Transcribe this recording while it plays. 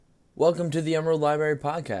Welcome to the Emerald Library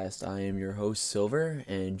Podcast. I am your host, Silver,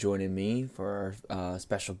 and joining me for our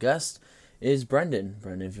special guest is Brendan.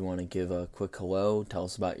 Brendan, if you want to give a quick hello, tell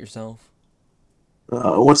us about yourself.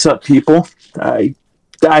 What's up, people? I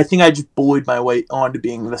think I just bullied my way onto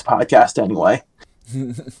being in this podcast anyway.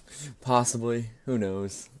 Possibly. Who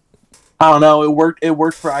knows? I don't know. It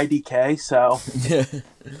worked for IDK, so.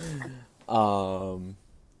 I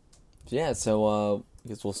guess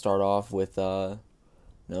we'll start off with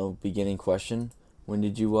beginning question. When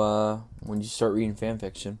did you start reading fan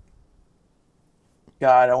fiction?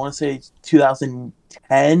 God, I want to say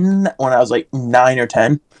 2010 when I was like 9 or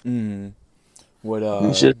 10.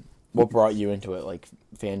 What brought you into it, like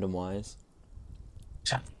fandom wise?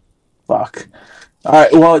 Fuck. All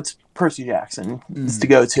right. Well, it's Percy Jackson. It's the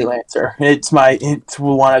go-to answer. It's the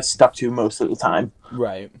one I've stuck to most of the time.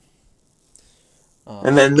 Right.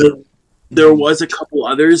 And then there was a couple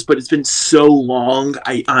others, but it's been so long,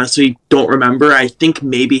 I honestly don't remember. I think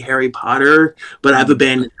maybe Harry Potter, but I've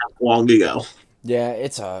abandoned that long ago. Yeah,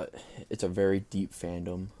 it's a very deep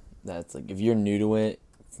fandom. That's like, if you're new to it,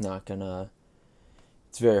 it's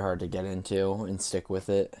very hard to get into and stick with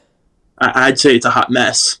it. I'd say it's a hot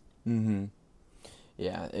mess. Mm-hmm.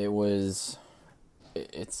 Yeah, it's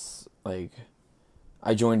like,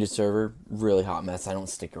 I joined a server, really hot mess. I don't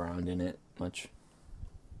stick around in it much.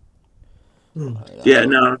 Yeah,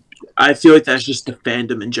 no, I feel like that's just the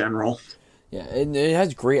fandom in general. Yeah, it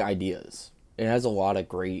has great ideas. It has a lot of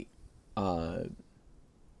great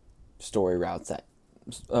story routes that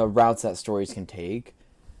stories can take,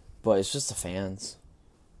 but it's just the fans.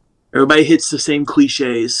 Everybody hits the same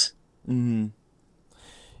cliches. Mm-hmm.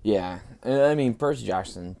 Yeah, I mean, Percy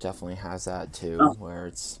Jackson definitely has that too, where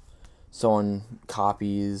it's someone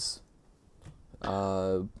copies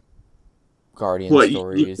Guardian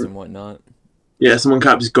stories and whatnot. Yeah, someone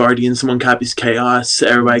copies Guardian, someone copies Chaos,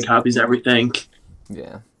 everybody copies everything.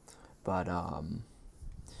 Yeah, but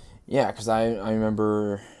because I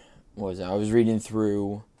remember, I was reading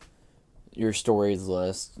through your stories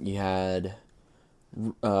list. You had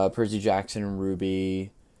Percy Jackson and Ruby,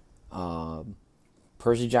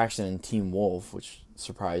 Percy Jackson and Team Wolf, which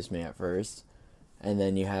surprised me at first, and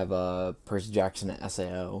then you have Percy Jackson and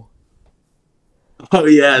SAO. Oh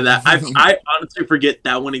yeah, that I honestly forget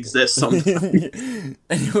that one exists sometimes. And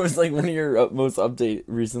it was like one of your most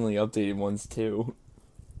recently updated ones too.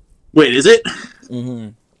 Wait, is it? Mm-hmm.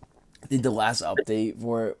 I think the last update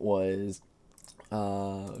for it was,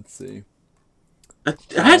 let's see. It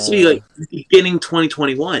has to be like beginning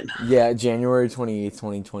 2021. Yeah, January 28th,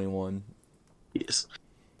 2021. Yes.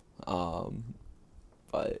 But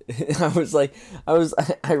I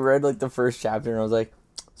read like the first chapter and I was like,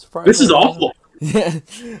 surprised. This is awful. Yeah,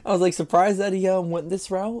 I was like surprised that he went this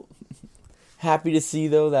route. Happy to see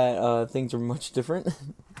though that things are much different.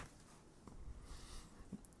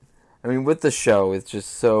 I mean, with the show, it's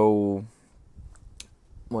just so.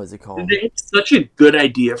 What is it called? It's such a good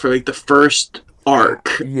idea for like the first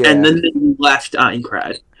arc, and then they left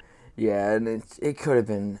Aincrad. Yeah, and it could have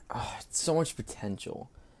been so much potential.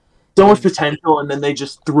 So much potential, and then they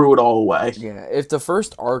just threw it all away. Yeah, if the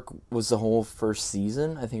first arc was the whole first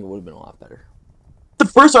season, I think it would have been a lot better. The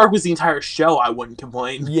first arc was the entire show, I wouldn't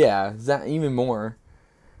complain. Yeah, that even more.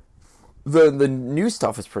 The new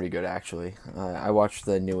stuff is pretty good, actually. I watched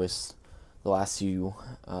the last few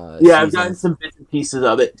seasons. I've gotten some bits and pieces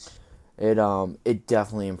of it. It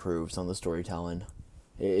definitely improves on the storytelling.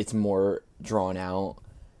 It's more drawn out.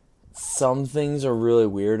 Some things are really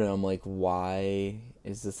weird, and I'm like, why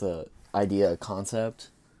is this a concept?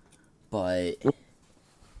 But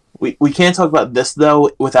we can't talk about this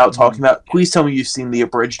though without talking about. Please tell me you've seen the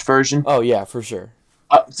abridged version. Oh yeah, for sure.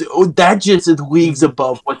 That just is leagues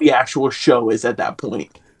above what the actual show is at that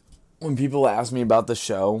point. When people ask me about the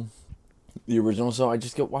show, the original show, I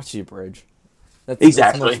just go watch the abridged.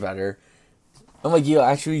 That's much better. I'm like, you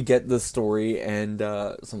actually get the story and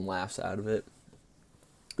some laughs out of it.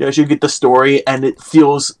 You actually get the story, and it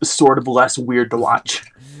feels sort of less weird to watch.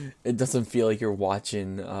 It doesn't feel like you're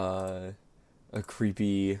watching a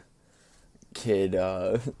creepy kid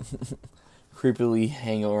creepily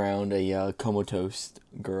hang around a comatose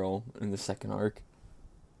girl in the second arc.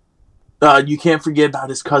 You can't forget about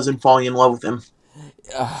his cousin falling in love with him.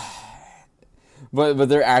 But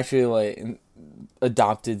they're actually like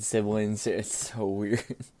adopted siblings. It's so weird.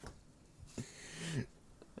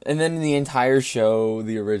 And then in the entire show,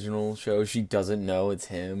 the original show, she doesn't know it's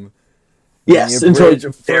him. Yes, until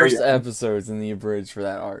the first episodes in the abridged for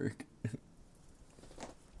that arc.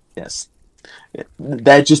 Yes.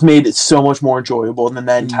 That just made it so much more enjoyable than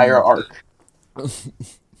that entire arc.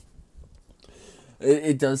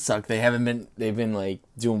 It does suck. They've been like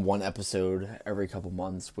doing one episode every couple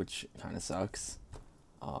months, which kind of sucks.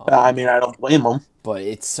 I mean, I don't blame them. But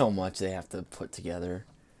it's so much they have to put together.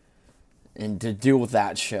 And to deal with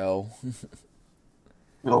that show.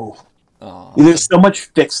 Oh. There's so much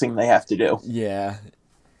fixing they have to do. Yeah.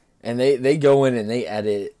 And they go in and they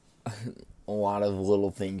edit a lot of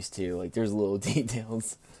little things too. Like there's little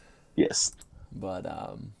details. Yes.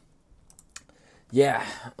 But yeah,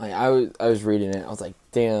 like I was reading it. I was like,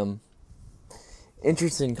 damn,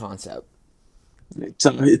 interesting concept.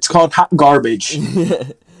 It's called hot garbage.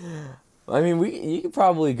 I mean, you could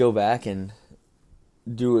probably go back and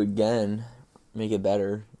do it again, make it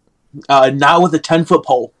better. Not with a 10-foot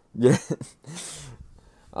pole. Yeah.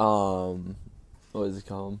 What is it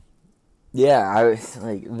called? Yeah, I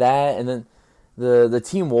like that, and then the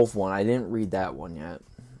Teen Wolf one. I didn't read that one yet.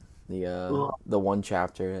 The one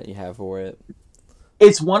chapter that you have for it.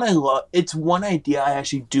 It's one I love. It's one idea I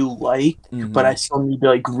actually do like, but I still need to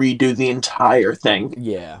like redo the entire thing.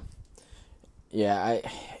 Yeah.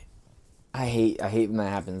 I hate when that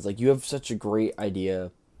happens. Like you have such a great idea,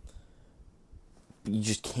 but you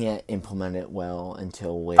just can't implement it well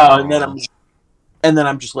until later. And then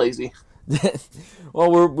I'm just lazy.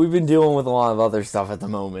 Well, we've been dealing with a lot of other stuff at the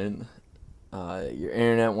moment. Your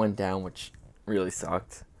internet went down, which really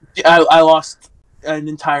sucked. I lost an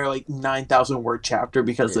entire like 9,000 word chapter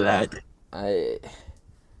because of that. I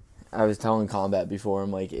was telling Combat before.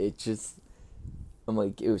 I'm like, it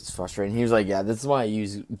was frustrating. He was like, yeah, this is why I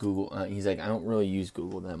use Google. He's like, I don't really use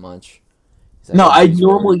Google that much. Like, no, I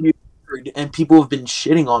normally use Word, and people have been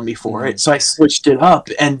shitting on me for it, so I switched it up,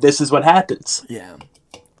 and this is what happens. Yeah.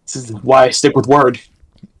 This is why I stick with Word.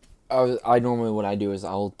 I normally, what I do is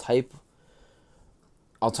I'll type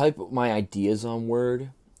my ideas on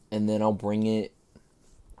Word, and then I'll bring it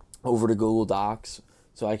over to Google Docs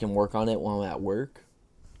so I can work on it while I'm at work.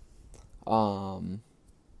 And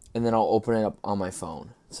then I'll open it up on my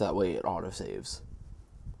phone, so that way it autosaves.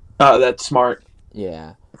 Oh, that's smart.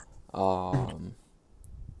 Yeah.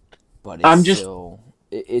 But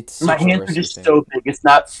it's my hands are just so big. It's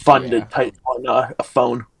not fun to type on a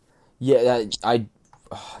phone. Yeah,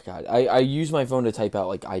 I use my phone to type out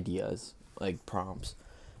like ideas, like prompts,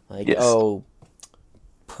 like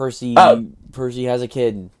Percy has a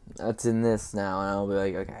kid. That's in this now, and I'll be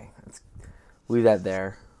like, okay, let's leave that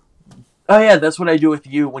there. Oh yeah, that's what I do with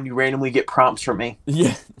you when you randomly get prompts from me.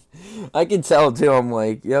 Yeah, I can tell too. I'm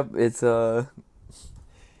like, yep, it's I'm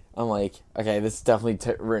like, okay, this is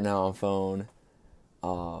definitely written out on phone.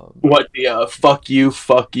 What the fuck you,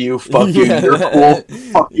 you're cool, fuck you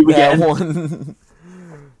again. That one.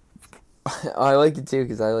 I like it too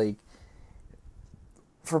because I like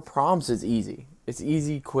for prompts. It's easy. It's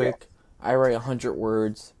easy, quick. I write 100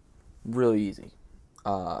 words, really easy.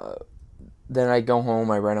 Then I go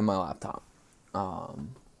home, I write on my laptop. And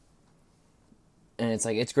it's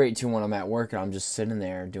like, it's great too when I'm at work and I'm just sitting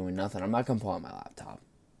there doing nothing. I'm not going to pull out my laptop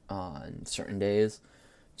on certain days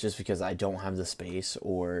just because I don't have the space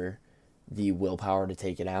or the willpower to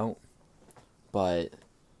take it out. But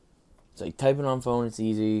it's like typing on phone, it's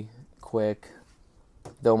easy, quick.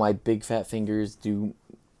 Though my big fat fingers do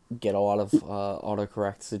get a lot of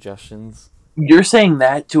autocorrect suggestions. You're saying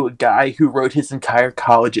that to a guy who wrote his entire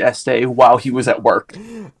college essay while he was at work.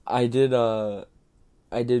 I did that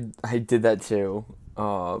too.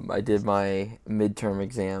 I did my midterm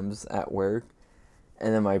exams at work,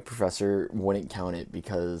 and then my professor wouldn't count it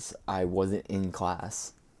because I wasn't in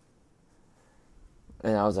class.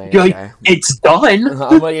 And I was like, okay. It's done.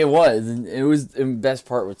 I'm like, it was. And it was. The best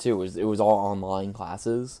part was too was it was all online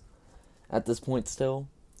classes at this point still.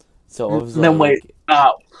 So I was then like,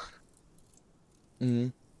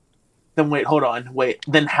 Then wait, hold on.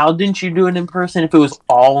 Then how didn't you do it in person if it was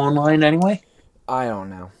all online anyway? I don't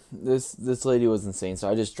know. This lady was insane, so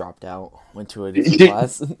I just dropped out. Went to a different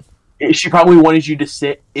class. She probably wanted you to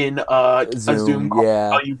sit in a Zoom call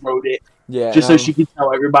while you wrote it. Yeah. Just so she could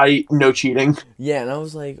tell everybody no cheating. Yeah, and I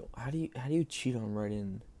was like, how do you cheat on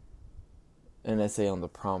writing an essay on the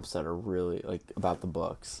prompts that are really like about the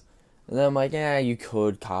books? And then I'm like, yeah, you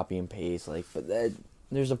could copy and paste, like, but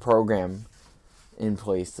there's a program in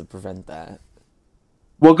place to prevent that.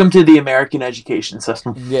 Welcome to the American education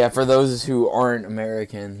system. Yeah, for those who aren't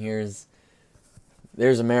American,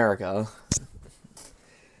 there's America.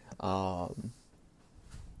 I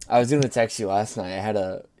was gonna text you last night. I had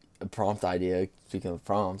a prompt idea. Speaking of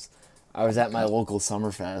prompts, I was at my local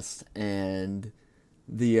Summerfest, and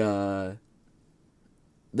the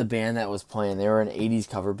band that was playing, they were an 80s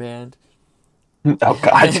cover band. Oh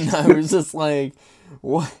God! And I was just like,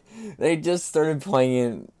 what? They just started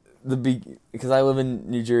playing because I live in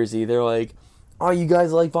New Jersey. They're like, oh, you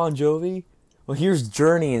guys like Bon Jovi? Well, here's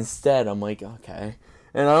Journey instead. I'm like, okay.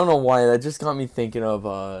 And I don't know why, that just got me thinking of,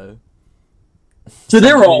 So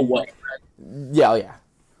they're all white. Yeah, yeah.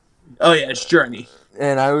 Oh, yeah, it's Journey.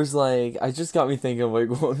 And I was like, I just got me thinking of, like,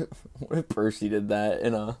 what if Percy did that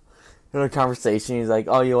in a conversation? He's like,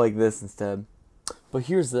 oh, you like this instead. But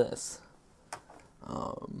here's this.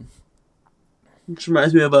 Which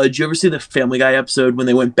reminds me of, did you ever see the Family Guy episode when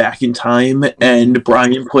they went back in time and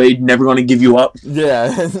Brian played Never Gonna Give You Up?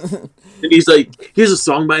 Yeah. And he's like, here's a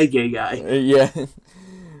song by a gay guy. Yeah.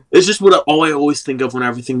 It's just all I always think of when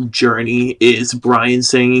everything Journey is Brian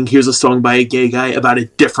singing, here's a song by a gay guy about a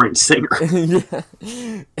different singer. Yeah.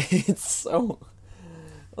 It's so...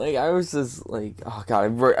 Like, I was just like, oh, God,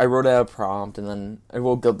 I wrote out a prompt, and then I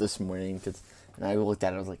woke up this morning, and I looked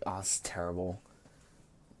at it, I was like, oh, this is terrible.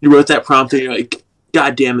 You wrote that prompt, and you're like,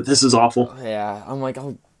 God damn it, this is awful. Yeah, I'm like,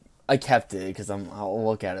 I kept it, because I'll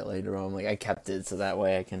look at it later on. I'm like, I kept it, so that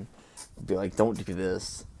way I can be like, don't do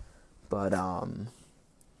this. But,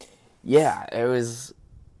 yeah, it was...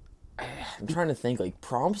 I'm trying to think, like,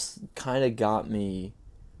 prompts kind of got me...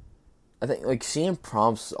 I think, like, seeing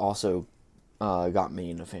prompts also got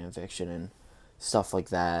me into fan fiction and stuff like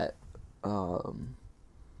that.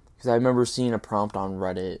 Because I remember seeing a prompt on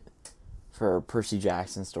Reddit for a Percy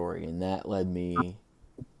Jackson story, and that led me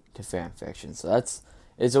to fan fiction. So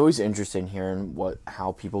it's always interesting hearing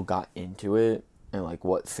how people got into it and like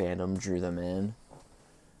what fandom drew them in.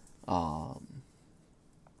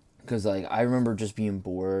 Because like I remember just being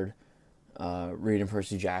bored reading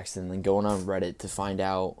Percy Jackson, and then going on Reddit to find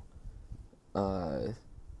out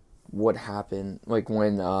what happened, like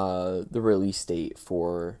when the release date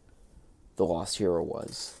for The Lost Hero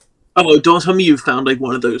was. Oh, don't tell me you found like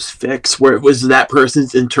one of those fics where it was that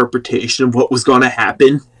person's interpretation of what was going to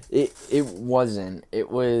happen. It wasn't. It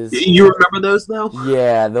was... You remember those though?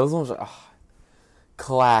 Yeah, those ones are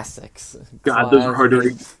classics. God, those are hard to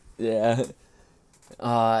read. Yeah.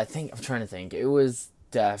 I'm trying to think. It was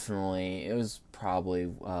probably,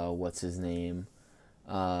 what's his name?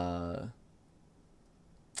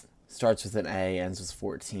 Starts with an A, ends with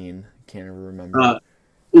 14. Can't ever remember.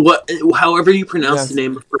 However you pronounce the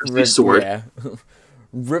name of Percy's sword. Yeah.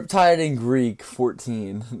 Riptide in Greek,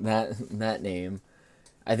 14. That name.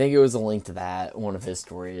 I think it was a link to that, one of his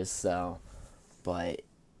stories, so. But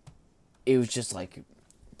it was just like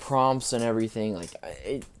prompts and everything. Like,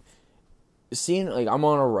 seeing, like, I'm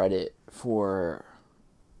on a Reddit for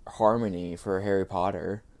Harmony for Harry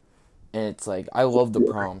Potter. And it's like, I love the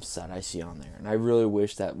prompts that I see on there. And I really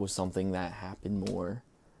wish that was something that happened more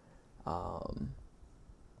on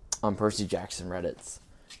Percy Jackson Reddits.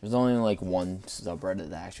 There's only like one subreddit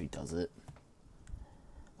that actually does it.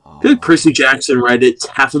 Good Percy Jackson Reddit.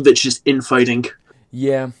 Half of it's just infighting.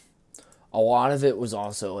 Yeah. A lot of it was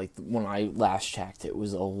also, like, when I last checked, it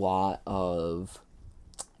was a lot of...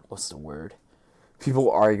 What's the word?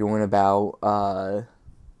 People arguing about...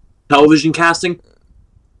 television casting?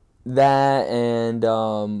 That and,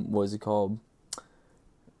 what is it called?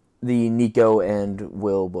 The Nico and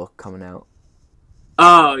Will book coming out.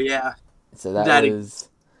 Oh, yeah. So that was...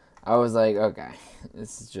 I was like, okay.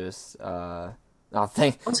 This is just,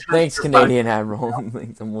 thanks, Canadian Admiral.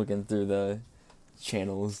 I'm looking through the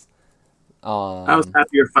channels. I was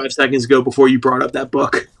happier 5 seconds ago before you brought up that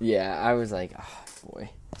book. Yeah, I was like, oh,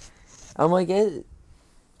 boy. I'm like,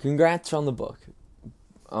 congrats on the book.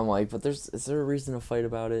 I'm like, but is there a reason to fight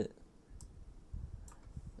about it?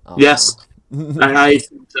 Yes, I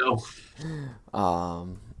think so.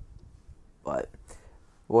 But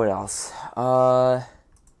what else?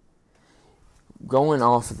 Going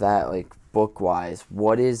off of that, like book wise,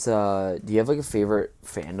 what is do you have like a favorite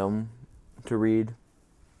fandom to read?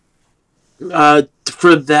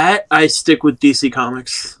 For that, I stick with DC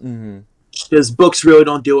Comics. Mm-hmm. Because books really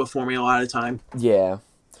don't do it for me a lot of time. Yeah.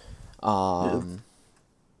 I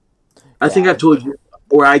think I've told you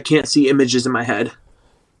where I can't see images in my head.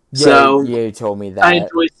 Yeah, So yeah, you told me that. I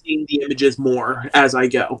enjoy seeing the images more as I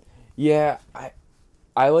go. Yeah,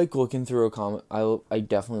 I like looking through a comic. I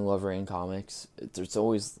definitely love reading comics. There's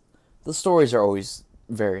always... The stories are always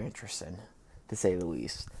very interesting, to say the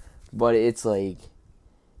least. But it's like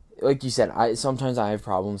you said, sometimes I have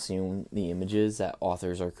problems seeing the images that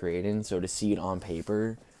authors are creating, so to see it on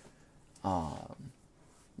paper...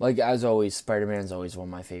 like, as always, Spider-Man's always one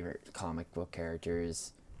of my favorite comic book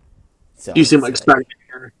characters. So You seem like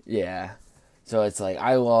Spider-Man. Yeah. So it's like,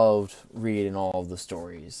 I loved reading all of the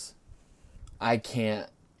stories. I can't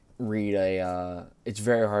read it's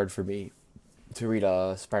very hard for me to read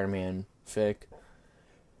a Spider-Man fic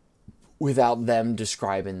without them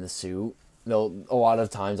describing the suit. A lot of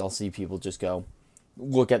times I'll see people just go,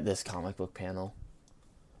 look at this comic book panel.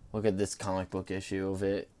 Look at this comic book issue of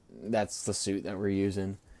it. That's the suit that we're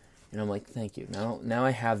using. And I'm like, thank you. Now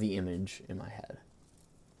I have the image in my head.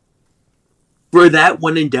 For that,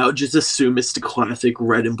 when in doubt, just assume it's the classic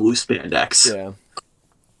red and blue spandex. Yeah.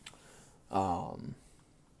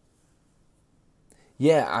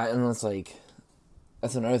 Yeah, and it's like,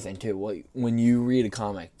 that's another thing too. Like, when you read a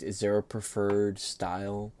comic, is there a preferred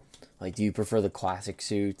style? Like, do you prefer the classic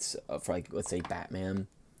suits for, like, let's say Batman?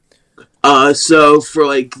 So for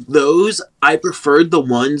like those, I preferred the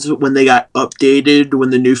ones when they got updated when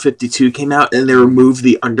the new 52 came out and they removed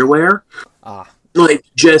the underwear. Like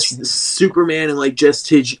just Superman and like just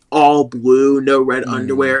his all blue, no red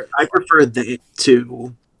underwear. I prefer that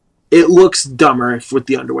too. It looks dumber with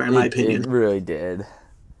the underwear, in my opinion. It really did.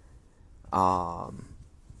 Yeah,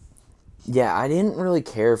 I didn't really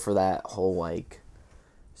care for that whole like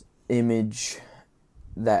image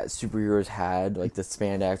that superheroes had, like the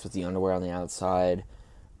spandex with the underwear on the outside.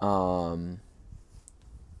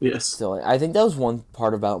 Yes. So I think that was one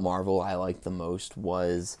part about Marvel I liked the most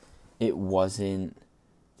was they didn't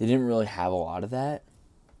really have a lot of that.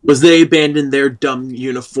 Was they abandoned their dumb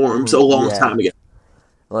uniforms a long time ago.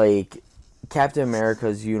 Like Captain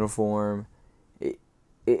America's uniform,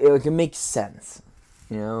 it makes sense,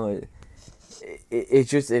 you know. It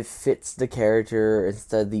just fits the character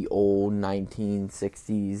instead of the old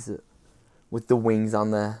 1960s with the wings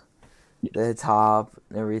on the top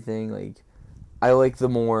and everything. Like, I like the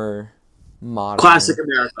more modern classic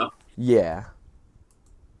America. Yeah.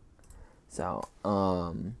 So,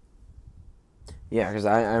 yeah, because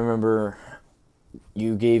I remember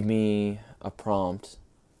you gave me a prompt.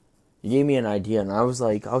 You gave me an idea, and I was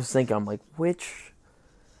thinking, I'm like,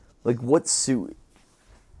 what suit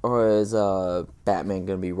is Batman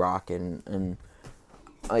gonna be rocking? And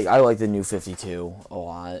I like the new 52 a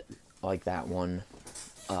lot. I like that one,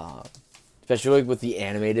 especially like with the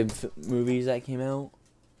animated movies that came out.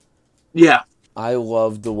 Yeah, I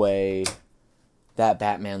loved the way that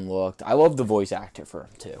Batman looked. I love the voice actor for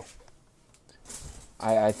him too.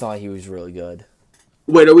 I thought he was really good.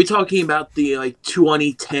 Wait, are we talking about the like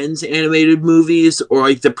 2010s animated movies or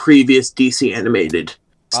like the previous DC animated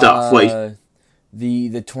stuff? Like the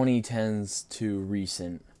 2010s to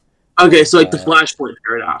recent. Okay, so like the Flashpoint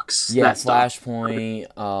paradox. Yeah, Flashpoint,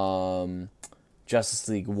 Justice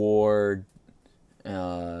League War,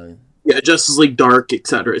 yeah, Justice League Dark,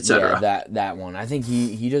 etc., etc. Yeah, that one. I think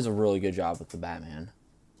he does a really good job with the Batman.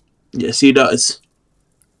 Yes, he does.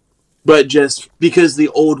 But just because the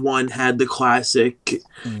old one had the classic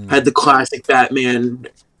Batman,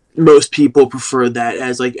 most people prefer that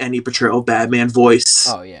as like any portrayal of Batman voice.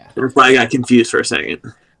 Oh yeah. That's why I got confused for a second.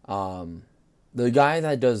 The guy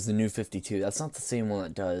that does the new 52, that's not the same one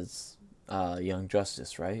that does Young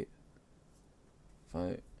Justice, right?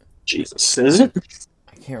 Jesus, is it?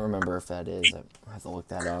 I can't remember if that is. I have to look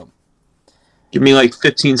that up. Give me like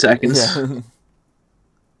 15 seconds. Yeah.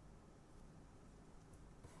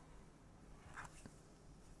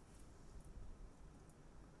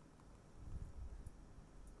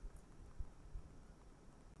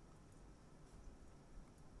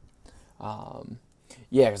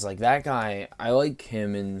 Yeah, because like that guy, I like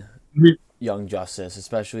him in Young Justice,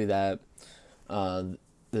 especially that the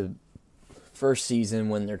first season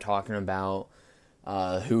when they're talking about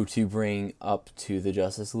who to bring up to the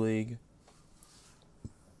Justice League,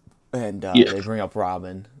 and they bring up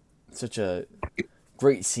Robin. Such a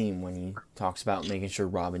great scene when he talks about making sure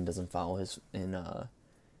Robin doesn't follow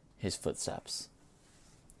his footsteps.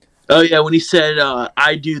 Oh yeah, when he said,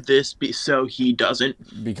 "I do this so he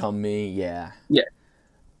doesn't become me." Yeah. Yeah.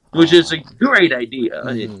 Which is a great idea.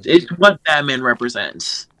 It's what Batman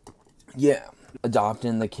represents. Yeah,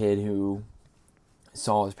 adopting the kid who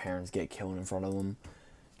saw his parents get killed in front of him,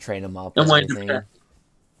 train him up, and everything.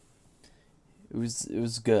 It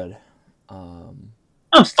was good. Fun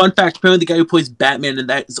fact: apparently, the guy who plays Batman in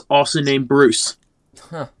that is also named Bruce.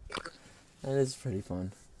 Huh. That is pretty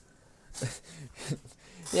fun.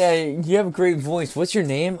 Yeah, you have a great voice. What's your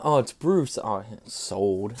name? Oh, it's Bruce. Oh,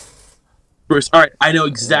 sold. Bruce, all right, I know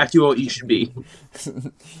exactly what you should be.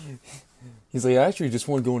 He's like, I actually just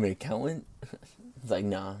want to go into accountant. He's like,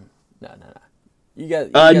 no. You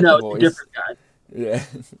got no, the voice. It's a different guy.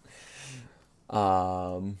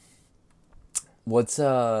 Yeah. What's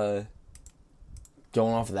going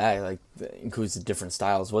off of that? Like, that includes the different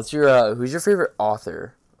styles. What's your who's your favorite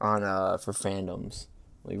author on for fandoms,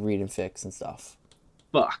 like read and fix and stuff?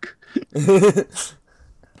 Fuck.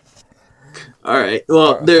 All right.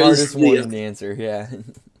 Well, there's hardest one to answer. Yeah.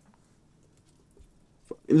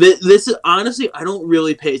 This is honestly, I don't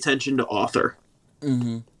really pay attention to author.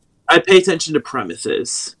 Mm-hmm. I pay attention to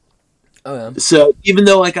premises. Oh, yeah. So even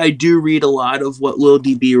though like I do read a lot of what Lil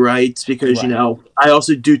DB writes, because Right. you know I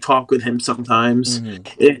also do talk with him sometimes. Mm-hmm.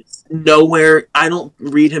 It's nowhere. I don't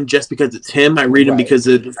read him just because it's him. I read him Right. because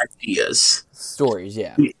of his ideas. Stories,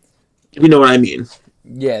 yeah. You know what I mean?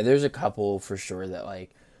 Yeah, there's a couple for sure that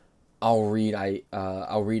like I'll read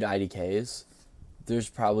IDKs. There's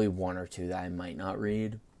probably one or two that I might not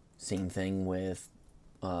read. Same thing with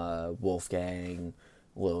Wolfgang,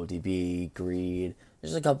 Lil DB, Greed.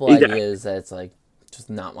 There's a couple ideas that's like just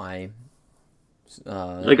not my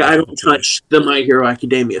like I don't touch the My Hero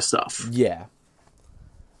Academia stuff. Yeah.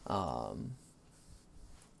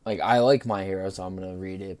 Like I like My Hero, so I'm gonna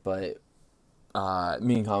read it, but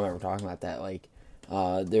me and Comment were talking about that. Like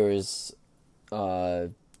there was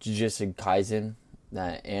Jujutsu Kaisen,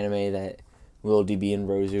 that anime that Lil DB and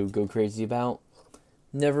Rozu go crazy about.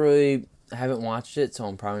 Never really haven't watched it, so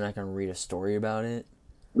I'm probably not gonna read a story about it.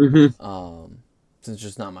 Mm-hmm. Since it's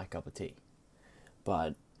just not my cup of tea.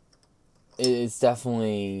 But it's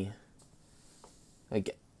definitely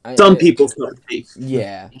like some people's cup of tea.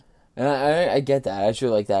 Yeah, and I get that. I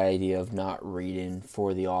actually like that idea of not reading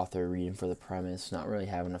for the author, reading for the premise, not really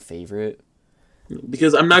having a favorite.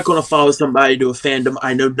 Because I'm not going to follow somebody to a fandom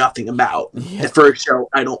I know nothing about for a show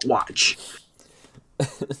I don't watch.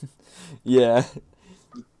 Yeah.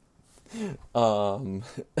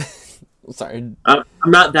 Sorry. I'm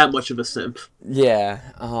not that much of a simp. Yeah.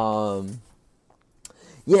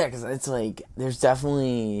 Yeah, because it's like there's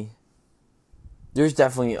definitely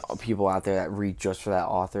people out there that read just for that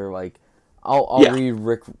author. Like, I'll read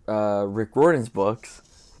Rick Riordan's books.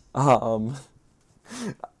 I'll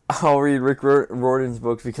read Rick Riordan's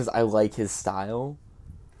books because I like his style.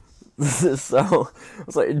 So I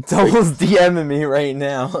was like, Double's DMing me right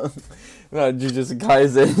now about Jujutsu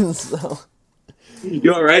Kaisen. So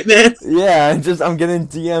you all right, man? Yeah, I'm getting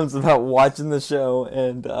DMs about watching the show,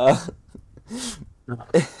 and of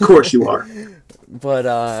course you are. But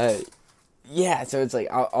yeah, so it's like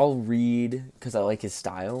I'll read because I like his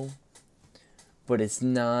style, but it's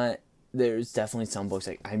not. There's definitely some books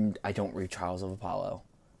like I don't read Trials of Apollo.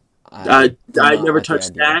 I never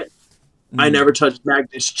touched that. I never touched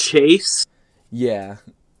Magnus Chase. Yeah.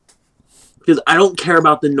 Because I don't care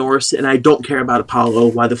about the Norse and I don't care about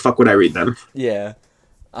Apollo. Why the fuck would I read them? Yeah.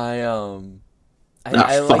 I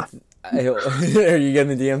like. Are you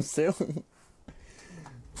getting the DMs too?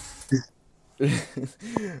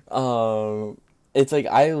 It's like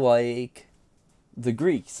I like the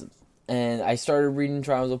Greeks, and I started reading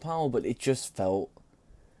Trials of Apollo, but it just felt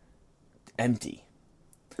empty.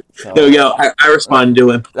 So, yo, I responded to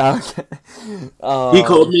him. Okay. He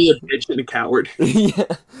called me a bitch and a coward.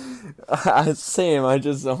 Yeah, same. I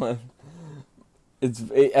just don't.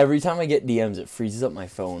 Every time I get DMs, it freezes up my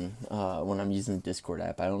phone when I'm using the Discord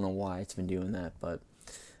app. I don't know why it's been doing that, but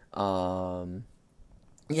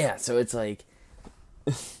yeah. So it's like,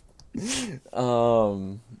 it's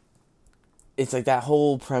like that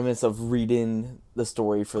whole premise of reading the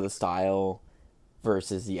story for the style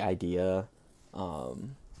versus the idea.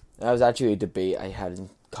 That was actually a debate I had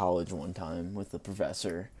in college one time with the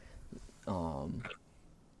professor, because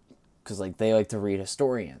like they like to read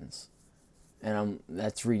historians, and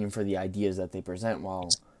that's reading for the ideas that they present, while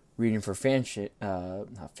reading for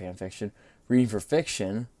not fan fiction, reading for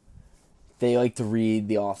fiction, they like to read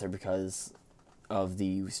the author because of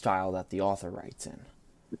the style that the author writes in.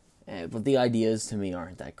 But the ideas to me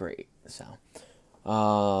aren't that great, so.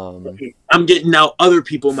 I'm getting now other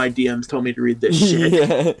people in my DMs told me to read this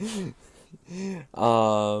shit. Yeah.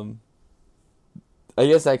 I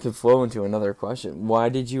guess that could flow into another question. Why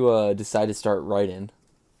did you decide to start writing?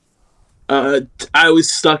 I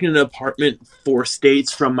was stuck in an apartment 4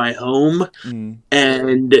 states from my home,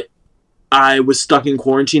 and I was stuck in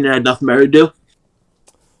quarantine and I had nothing better to do.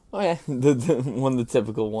 Oh yeah, the one of the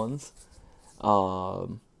typical ones.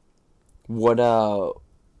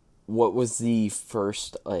 What was the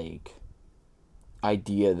first like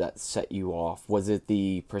idea that set you off? Was it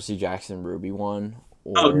the Percy Jackson Ruby one?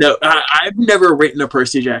 Or... Oh no, I've never written a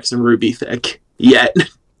Percy Jackson Ruby fic yet.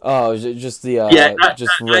 Oh, just the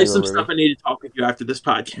just I have some Ruby stuff I need to talk with you after this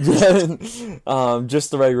podcast.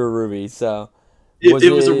 Just the regular Ruby. So it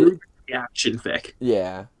was a Ruby reaction fic.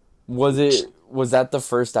 Yeah, was that the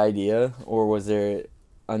first idea, or was there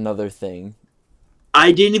another thing?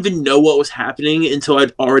 I didn't even know what was happening until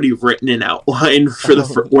I'd already written an outline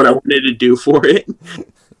for what I wanted to do for it.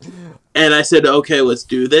 And I said, okay, let's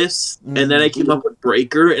do this. And then I came up with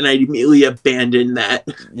Breaker, and I immediately abandoned that.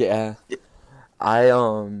 Yeah. I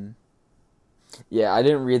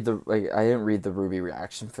didn't read the Ruby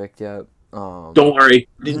reaction fic yet. Don't worry.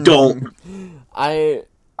 Don't. I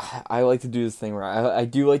I like to do this thing where I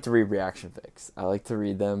do like to read reaction fics. I like to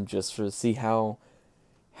read them just to see how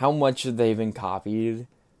much they've been copied,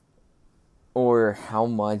 or how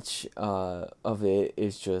much of it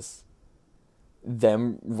is just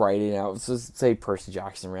them writing out. So say Percy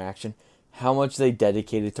Jackson reaction, how much they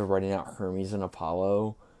dedicated to writing out Hermes and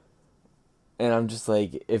Apollo. And I'm just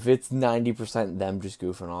like, if it's 90% them just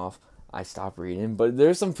goofing off, I stop reading. But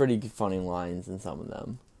there's some pretty funny lines in some of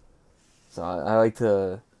them. So I like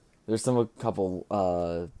to. There's a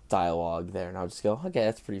couple dialogue there, and I'll just go, okay,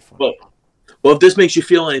 that's pretty funny. Well, if this makes you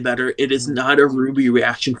feel any better, it is not a Ruby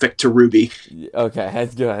reaction fic to Ruby. Okay,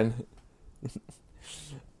 that's good.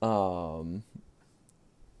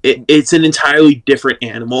 It's an entirely different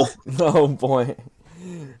animal. Oh boy.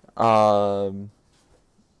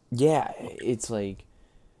 Yeah, it's like,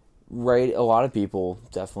 right. A lot of people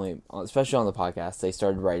definitely, especially on the podcast, they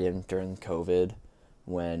started writing during COVID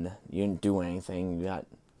when you didn't do anything, you got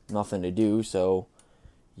nothing to do, so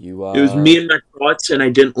you. It was me and my thoughts, and I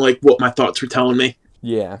didn't like what my thoughts were telling me.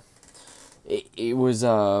 Yeah, it was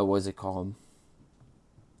what's it called?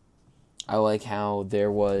 I like how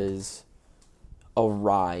there was a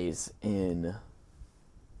rise in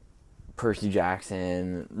Percy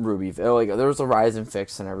Jackson, Ruby. Like, there was a rise in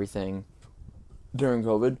fics and everything during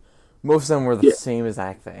COVID. Most of them were the same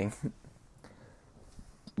exact thing,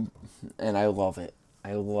 and I love it.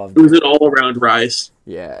 I loved it. It was an all-around rise.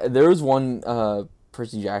 Yeah, there was one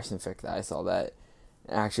Percy Jackson fic that I saw that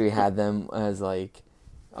actually had them as like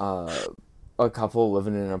a couple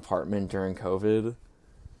living in an apartment during COVID,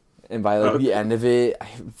 and by like the end of it, I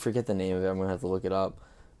forget the name of it. I'm gonna have to look it up.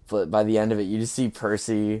 But by the end of it, you just see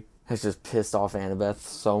Percy has just pissed off Annabeth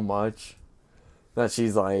so much that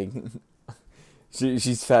she's like,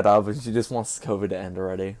 she's fed up and she just wants COVID to end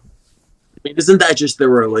already. I mean, isn't that just their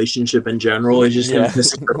relationship in general? It's just him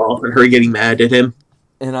pissing her off and her getting mad at him.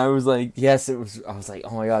 And I was like, yes, it was. I was like,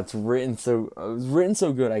 oh my god, it was written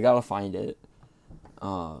so good. I gotta find it.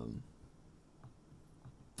 But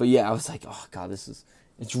yeah, I was like, oh god, it's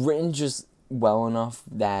written just well enough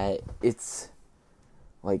that it's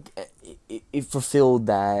like it fulfilled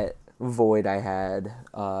that void I had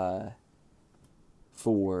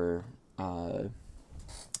for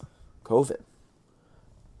COVID.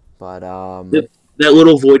 But that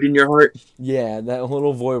little void in your heart. Yeah, that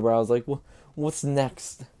little void where I was like, what's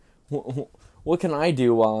next? What can I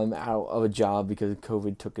do while I'm out of a job because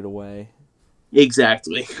COVID took it away?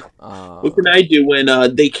 Exactly. What can I do when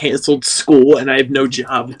they canceled school and I have no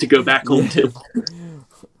job to go back home to?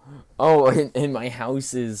 Oh, and my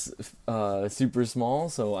house is super small,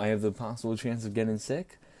 so I have the possible chance of getting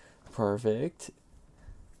sick. Perfect.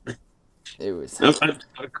 It was.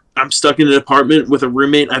 I'm stuck in an apartment with a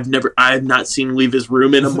roommate I have not seen leave his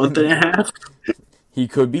room in a month and a half. He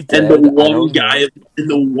could be dead. And the one guy and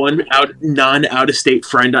the one non-out of state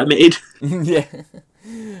friend I made. Yeah.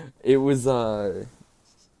 It was I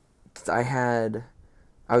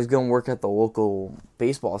was going to work at the local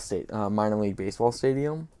minor league baseball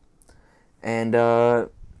stadium, and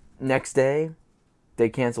next day they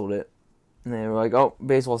canceled it. And they were like, "Oh,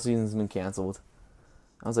 baseball season's been canceled."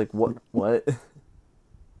 I was like, "What? What?"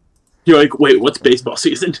 You're like, "Wait, what's baseball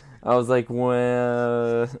season?" I was like,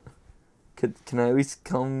 "Well, can I at least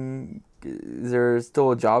come? Is there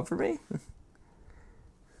still a job for me?"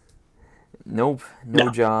 Nope, no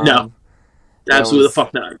job. No, absolutely the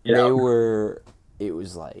fuck not. It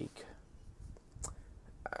was like,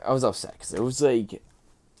 I was upset because it was like,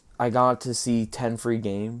 I got to see 10 free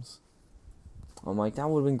games. I'm like, that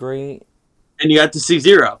would have been great. And you got to see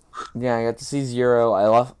 0. Yeah, I got to see 0.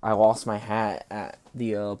 I lost my hat at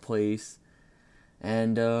the place,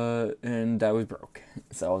 and I was broke.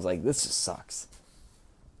 So I was like, this just sucks.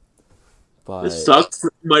 But this sucks.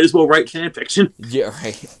 Might as well write fan fiction. Yeah,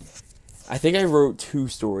 right. I think I wrote 2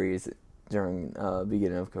 stories during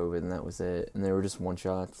beginning of COVID, and that was it. And they were just one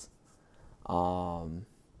shots.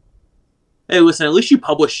 Hey, listen, at least you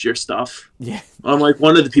published your stuff. Yeah. Unlike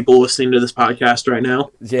one of the people listening to this podcast right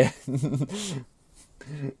now. Yeah.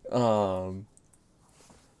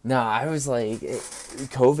 No, I was like,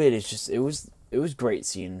 COVID is just, it was great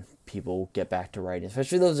seeing people get back to writing,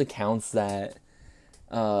 especially those accounts that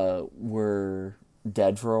were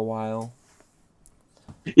dead for a while.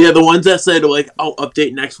 Yeah, the ones that said, like, I'll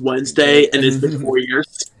update next Wednesday, and it's been 4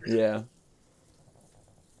 years. Yeah.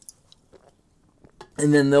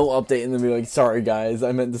 And then they'll update and they'll be like, sorry guys,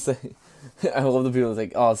 I meant to say. I love the people that's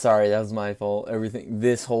like, oh, sorry, that was my fault.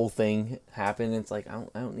 This whole thing happened. It's like, I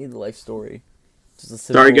don't need the life story. Just a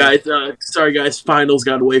simple... Sorry guys, finals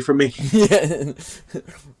got away from me. Yeah.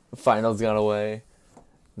 Finals got away.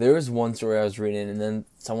 There was one story I was reading, and then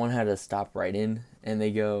someone had to stop writing, and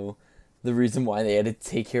they go, the reason why they had to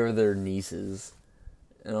take care of their nieces.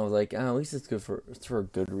 And I was like, at least it's for a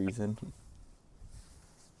good reason.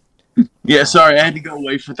 Yeah, sorry, I had to go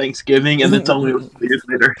away for Thanksgiving, and then tell me 2 years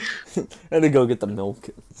later. I had to go get the milk.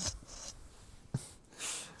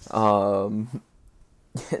 That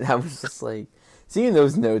was just like, seeing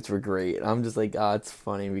those notes were great. I'm just like, it's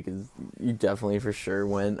funny because you definitely for sure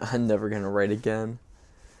went, I'm never gonna write again.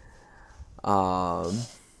 But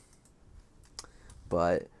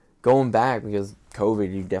going back, because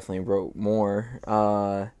COVID, you definitely wrote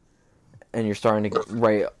more. And you're starting to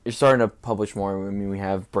write. You're starting to publish more. I mean, we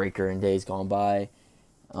have Breaker and Days Gone By.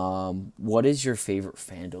 What is your favorite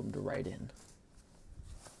fandom to write in?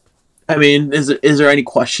 I mean, is there any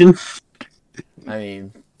question? I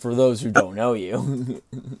mean, for those who don't know you.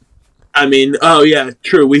 I mean, oh yeah,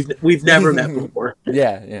 true. We've never met before.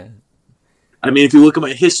 Yeah. I mean, if you look at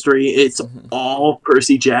my history, it's all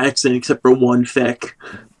Percy Jackson except for one fic.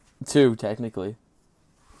 2, technically.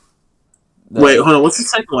 Wait, hold on. What's the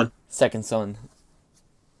second one? Second Son.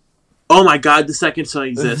 Oh my god, the Second Son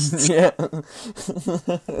exists. Yeah.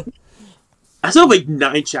 I still have like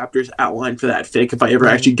 9 chapters outlined for that fic if I ever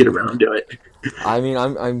actually get around to it. I mean,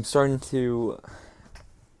 I'm starting to,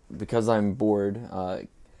 because I'm bored.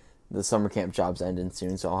 The summer camp job's ending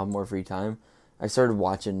soon, so I'll have more free time. I started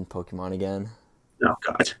watching Pokemon again. Oh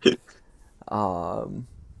god.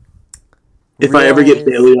 If I ever get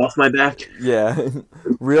Bailey off my back. Yeah.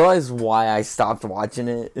 Realize why I stopped watching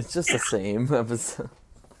it. It's just the same episode.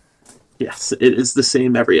 Yes, it is the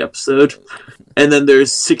same every episode. And then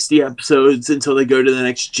there's 60 episodes until they go to the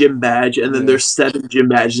next gym badge, and then there's 7 gym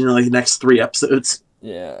badges in like the next 3 episodes.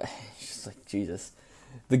 Yeah. It's just like, Jesus.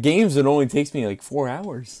 The games, it only takes me like 4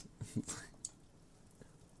 hours.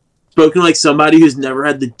 Spoken like somebody who's never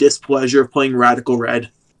had the displeasure of playing Radical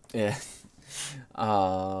Red. Yeah.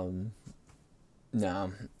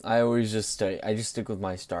 No, I always just stick with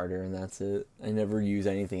my starter and that's it. I never use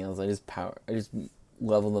anything else. I just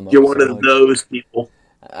level them up. You're one of those people.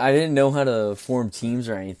 I didn't know how to form teams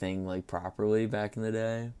or anything like properly back in the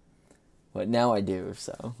day, but now I do.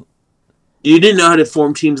 So you didn't know how to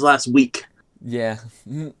form teams last week. Yeah,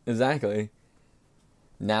 exactly.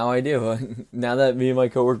 Now I do. Now that me and my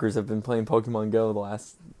coworkers have been playing Pokemon Go the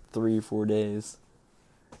last 3-4 days.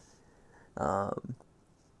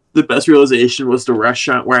 The best realization was the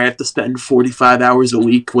restaurant where I have to spend 45 hours a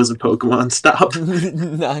week was a Pokemon stop.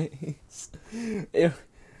 Nice.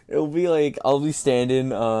 It'll be like, I'll be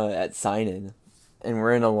standing at sign-in, and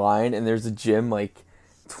we're in a line, and there's a gym like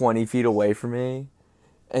 20 feet away from me,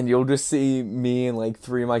 and you'll just see me and like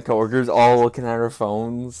 3 of my coworkers all looking at our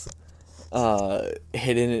phones,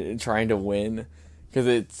 hitting it and trying to win, because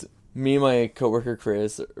it's me and my coworker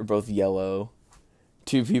Chris are both yellow.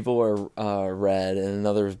 2 people are red and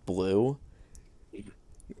another is blue,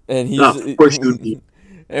 and he's of course you would be.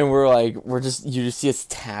 And you just see us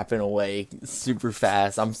tapping away super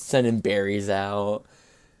fast. I'm sending berries out.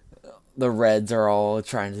 The reds are all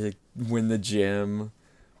trying to win the gym.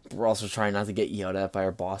 We're also trying not to get yelled at by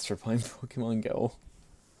our boss for playing Pokemon Go.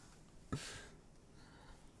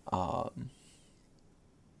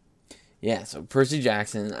 Yeah, so Percy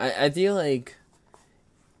Jackson, I feel like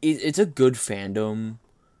it's a good fandom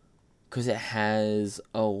because it has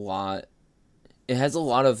a lot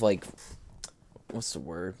of like, what's the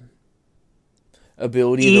word?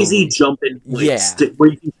 Ability easy jumping points where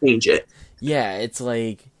you can change it. Yeah, it's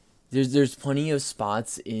like there's plenty of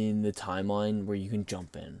spots in the timeline where you can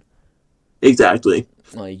jump in. Exactly.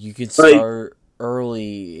 Like you can start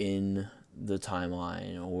early in the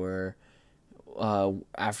timeline or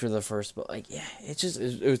after the first book. Like, yeah,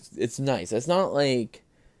 it's nice. It's not like,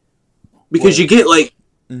 because you get like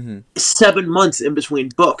 7 months in between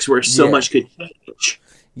books where so much could change.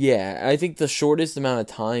 Yeah, I think the shortest amount of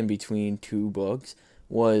time between 2 books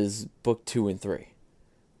was book 2 and 3.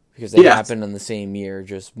 Because they happened in the same year,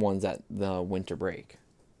 just one's at the winter break.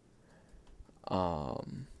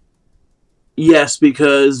 Yes,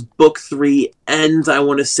 because book 3 ends, I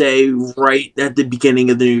want to say, right at the beginning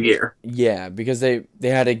of the new year. Yeah, because they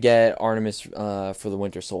had to get Artemis for the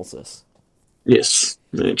winter solstice. Yes.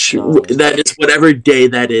 That is whatever day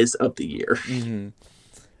that is of the year. Mm-hmm.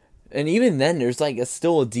 And even then, there's like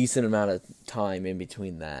still a decent amount of time in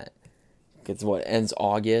between that. It's what ends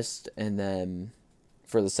August, and then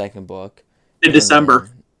for the second book in December.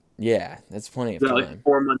 Yeah, that's plenty of time. Like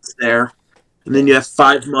 4 months there, and then you have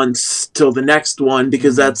 5 months till the next one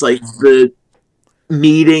because that's like the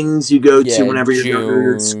meetings you go to whenever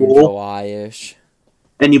you're in school, July-ish,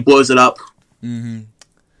 and he blows it up. Mm-hmm.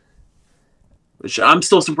 which I'm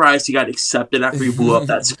still surprised he got accepted after he blew up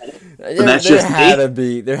that school. But that's there just had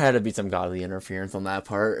me. to be some godly interference on that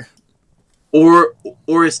part. Or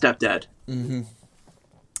his stepdad. Mm-hmm.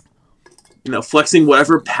 Flexing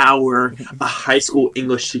whatever power a high school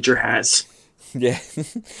English teacher has. Yeah.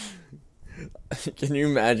 Can you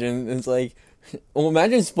imagine? It's like, well,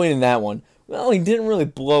 imagine explaining that one. Well, he didn't really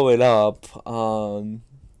blow it up.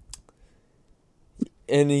 And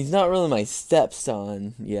he's not really my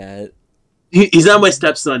stepson yet. He's not my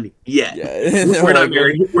stepson yet. Yeah. We're not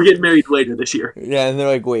married. We're getting married later this year. Yeah, and they're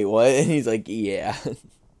like, wait, what? And he's like, yeah.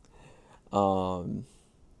 And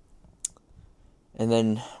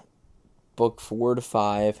then book 4 to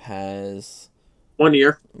 5 has 1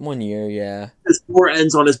 year. 1 year, yeah. His 4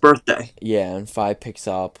 ends on his birthday. Yeah, and 5 picks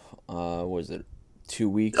up, was it 2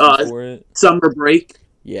 weeks before it? Summer break.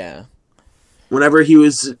 Yeah. Whenever he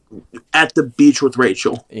was at the beach with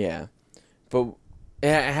Rachel. Yeah. But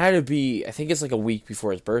it had to be, I think it's like a week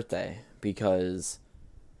before his birthday, because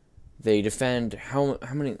they defend, how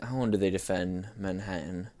long do they defend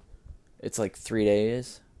Manhattan? It's like 3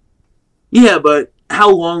 days? Yeah, but how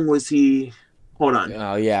long was he, hold on.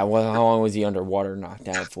 Oh, yeah, well, how long was he underwater knocked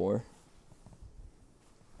out for?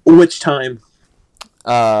 Which time?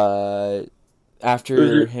 After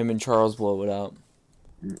him and Charles blow it up.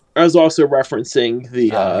 I was also referencing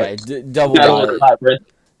the double got it.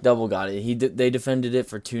 Labyrinth. Double got it. They defended it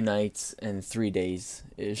for 2 nights and 3 days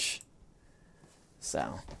ish.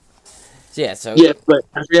 So yeah, but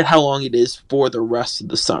I forget how long it is for the rest of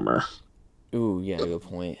the summer. Ooh, yeah, good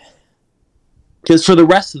point. Because for the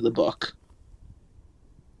rest of the book,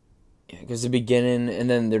 yeah, because the beginning and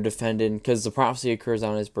then they're defending because the prophecy occurs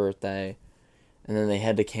on his birthday, and then they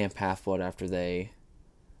head to Camp Half-Blood after they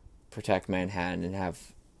protect Manhattan and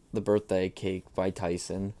have the birthday cake by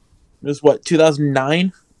Tyson. It was what,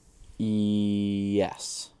 2009?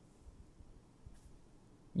 Yes.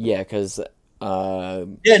 Yeah, because it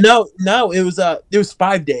was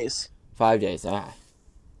 5 days. 5 days.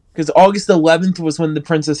 Because August 11th was when the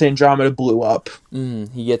Princess Andromeda blew up.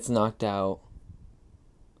 He gets knocked out.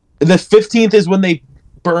 The 15th is when they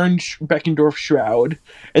burned Beckendorf's shroud,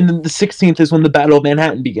 and then the 16th is when the Battle of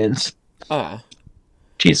Manhattan begins.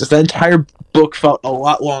 Jesus, the entire book felt a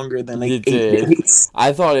lot longer than like 8 days.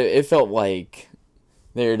 I thought it felt like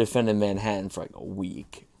they were defending Manhattan for like a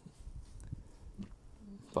week.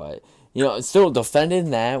 But, still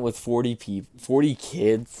defending that with 40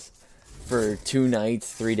 kids for 2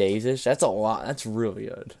 nights, 3 days-ish, that's a lot. That's really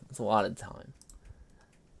good. That's a lot of time.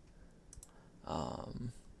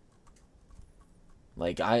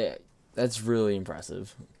 That's really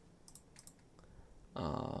impressive.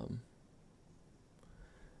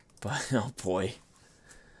 But, oh boy.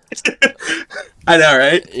 I know,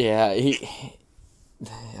 right? Yeah,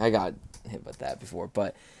 I got hit with that before,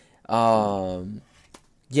 but,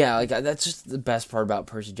 yeah, that's just the best part about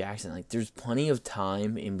Percy Jackson. Like, there's plenty of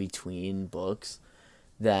time in between books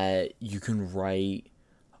that you can write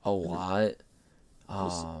a lot.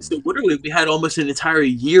 So literally, we had almost an entire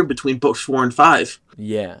year between books 4 and 5.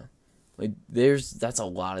 Yeah, like that's a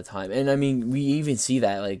lot of time, and I mean, we even see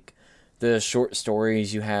that like the short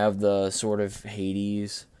stories. You have the sort of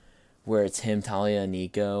Hades, where it's him, Talia, and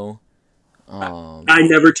Nico. I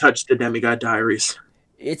never touched the Demigod Diaries.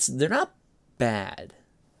 They're not bad.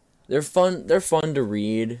 They're fun. They're fun to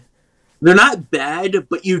read. They're not bad,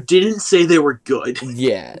 but you didn't say they were good.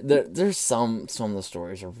 Yeah, there's some of the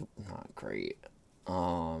stories are not great.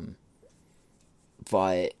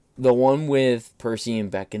 But the one with Percy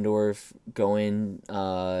and Beckendorf going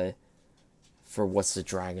for what's the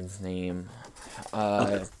dragon's name?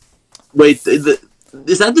 Wait, is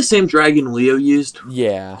that the same dragon Leo used?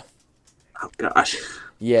 Yeah. Oh gosh.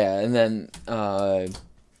 Yeah, and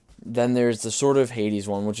then there's the sort of Hades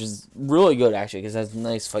one, which is really good actually, because it has a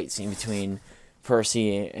nice fight scene between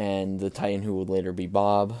Percy and the Titan who would later be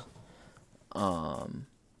Bob.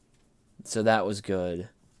 So that was good.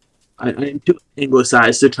 I'm too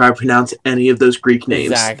anglicized to try to pronounce any of those Greek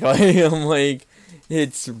names. Exactly. I'm like,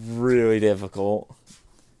 it's really difficult.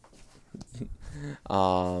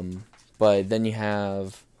 But then you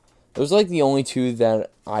have... Those are like the only 2 that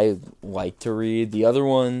I like to read. The other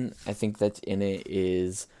one, I think that's in it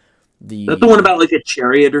is the... Is that the one about like a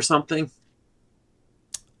chariot or something?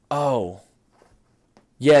 Oh.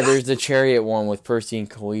 Yeah, there's the chariot one with Percy and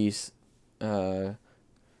Khalees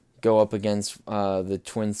go up against the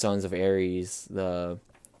twin sons of Ares, the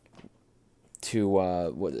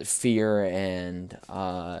 2 Fear and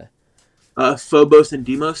Phobos and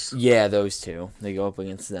Deimos. Yeah, those 2. They go up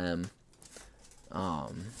against them.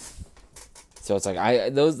 So it's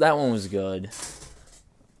like that one was good.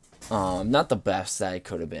 Not the best that it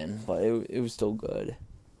could have been, but it was still good.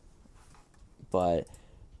 But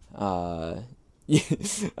yeah,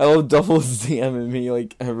 I love Doubles DMing me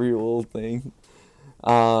like every little thing.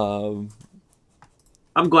 I'm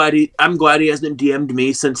glad he hasn't DM'd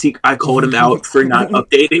me since I called him out for not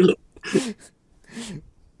updating.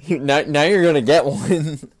 Now you're gonna get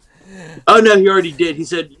one. Oh no, he already did. He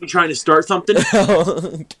said, "You trying to start something?"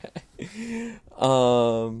 Okay.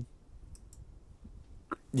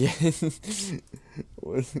 Yeah.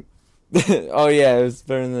 Oh yeah, it was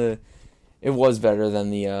better than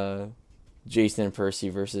the Jason and Percy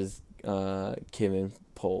versus Kim and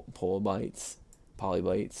Polybites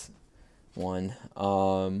one.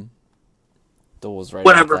 Was right.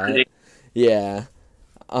 Whatever. That. Yeah.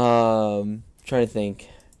 Trying to think.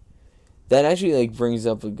 That actually like brings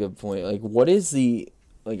up a good point. Like, what is the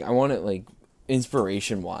I want it like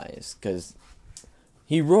inspiration wise, because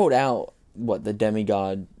he wrote out the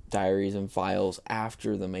Demigod Diaries and Files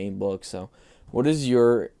after the main book. So, what is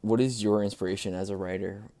your inspiration as a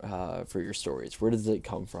writer for your stories? Where does it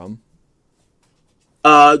come from?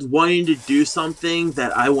 Wanting to do something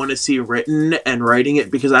that I want to see written and writing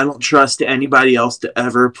it because I don't trust anybody else to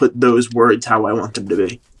ever put those words how I want them to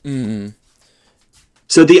be. Mm-hmm.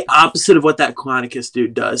 So the opposite of what that Chronicus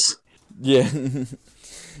dude does. Yeah.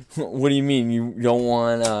 What do you mean? You don't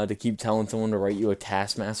want to keep telling someone to write you a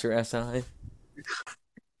Taskmaster SI?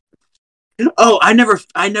 Oh, I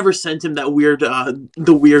never sent him that weird,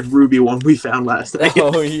 the weird Ruby one we found last night.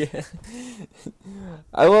 Oh yeah.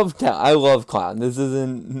 I love Clown. This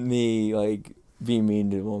isn't me like being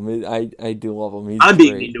mean to him. I do love him. I'm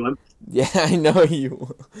being mean to him. Yeah, I know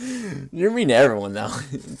you. You're mean to everyone though,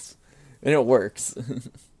 and it works.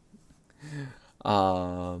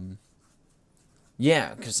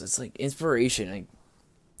 Yeah, because it's like inspiration. Like,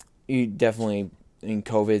 you definitely,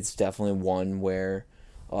 COVID's definitely one where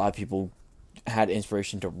a lot of people had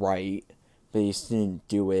inspiration to write, but they just didn't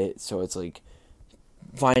do it. So it's like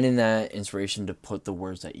finding that inspiration to put the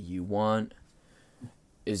words that you want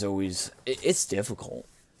is always it's difficult.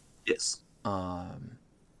 Yes.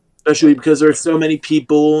 Especially because there are so many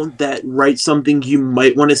people that write something you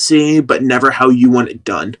might want to see, but never how you want it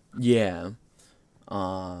done. Yeah.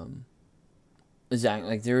 Exactly.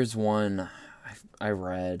 Like there's one I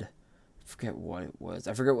read, I forget what it was.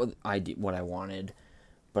 I forget what I wanted,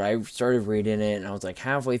 but I started reading it and I was like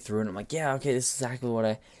halfway through and I'm like, yeah, okay, this is exactly what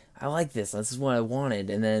I like this. This is what I wanted.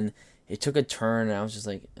 And then it took a turn and I was just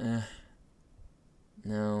like,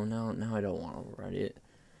 no, I don't want to read it.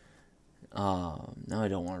 Now I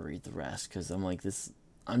don't want to read the rest because I'm like this.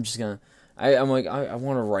 I'm just gonna. I'm like I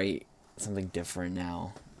want to write something different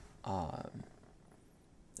now.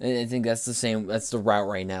 And I think that's the same. That's the route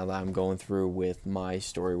right now that I'm going through with my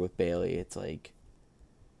story with Bailey. It's like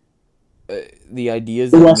the ideas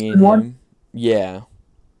that me and him. Yeah.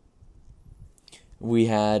 We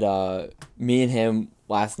had me and him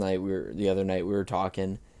last night. The other night we were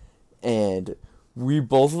talking, and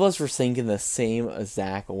both of us were thinking the same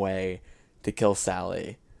exact way to kill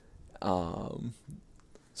Sally. Spoiler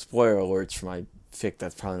alerts for my fic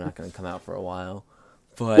that's probably not going to come out for a while.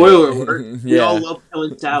 But, spoiler alert, yeah. We all love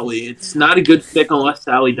killing Sally. It's not a good fic unless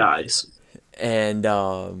Sally dies. And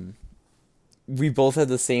we both had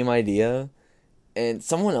the same idea, and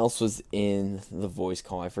someone else was in the voice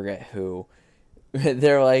call. I forget who.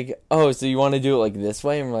 They're like, oh, so you want to do it like this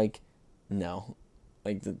way? And we're like, no.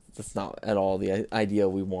 Like, that's not at all the idea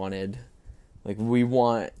we wanted. Like, we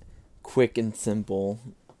want quick and simple.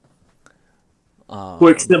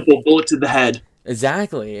 Quick, simple, bullet to the head.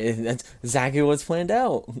 Exactly. That's exactly what's planned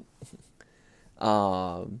out.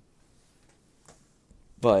 But,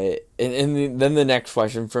 and then the next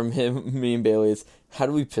question from me and Bailey is, how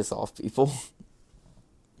do we piss off people?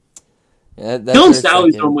 Killing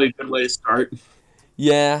Sally's normally a good way to start.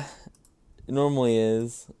 Yeah, it normally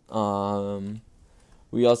is.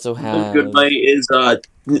 We also have... A good way is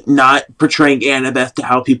not portraying Annabeth to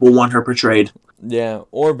how people want her portrayed. Yeah,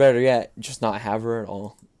 or better yet, just not have her at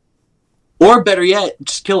all. Or better yet,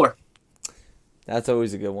 just kill her. That's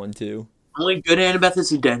always a good one, too. Only good Annabeth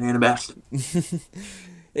is a dead Annabeth.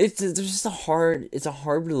 There's just it's a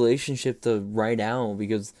hard relationship to write out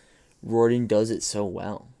because Riordan does it so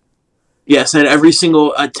well. Yes, and every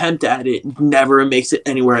single attempt at it never makes it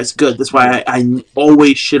anywhere as good. That's why I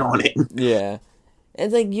always shit on it. Yeah.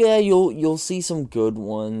 And like, yeah, you'll see some good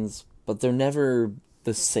ones, but they're never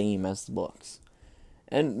the same as the books.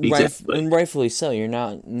 And exactly. Rightfully so.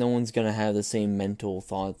 No one's gonna have the same mental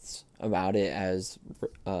thoughts about it as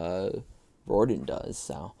Riordan does.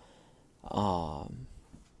 So,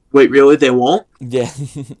 wait, really? They won't? Yeah.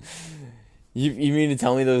 You mean to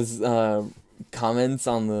tell me those comments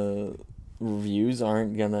on the reviews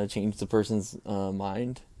aren't gonna change the person's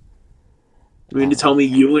mind. You mean to tell me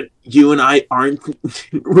you and I aren't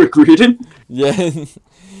recruited? Yeah.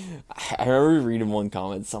 I remember reading one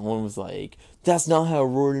comment. Someone was like, "That's not how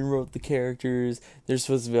Riordan wrote the characters. They're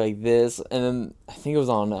supposed to be like this." And then I think it was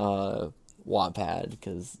on Wattpad,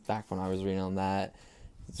 because back when I was reading on that,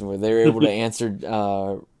 it's where they were able to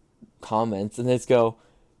answer comments, and they just go,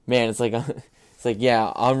 "Man, it's like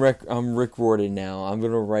yeah, I'm Rick Riordan now. I'm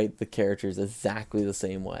gonna write the characters exactly the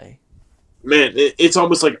same way." Man, it's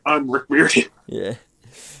almost like I'm Rick Riordan. Yeah.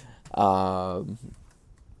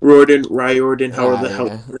 Riordan, however the hell.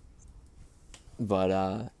 Yeah.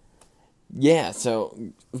 But yeah. So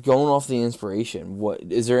going off the inspiration, what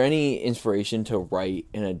is there any inspiration to write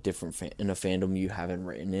in a different in a fandom you haven't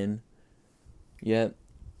written in yet?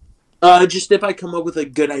 Just if I come up with a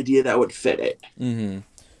good idea that would fit it. Mm-hmm.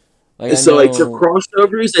 Like the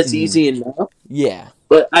crossovers, that's easy enough. Yeah.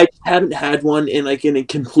 But I haven't had one in a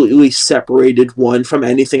completely separated one from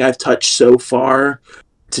anything I've touched so far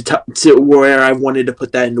to where I wanted to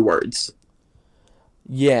put that into words.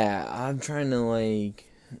 Yeah, I'm trying to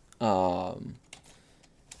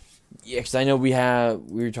yeah, because I know we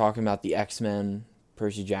were talking about the X-Men,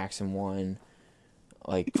 Percy Jackson one.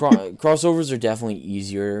 Like crossovers are definitely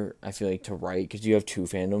easier, I feel like, to write because you have two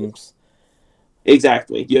fandoms.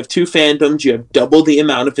 Exactly, you have two fandoms. You have double the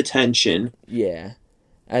amount of attention. Yeah.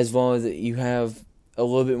 As well as you have a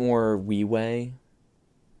little bit more leeway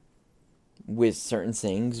with certain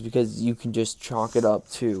things because you can just chalk it up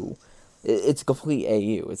to it's a complete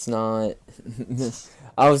AU. It's not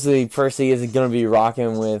obviously Percy isn't going to be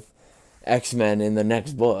rocking with X-Men in the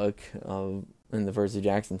next book in the Percy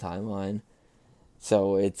Jackson timeline.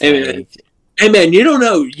 So it's hey man, you don't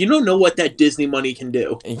know what that Disney money can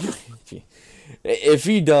do. If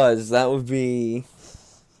he does, that would be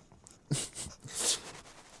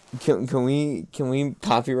Can we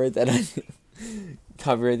copyright that idea?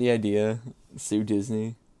 Copyright the idea? Sue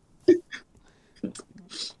Disney? You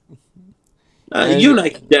and I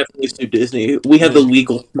can definitely sue Disney. We have the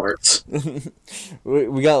legal smarts.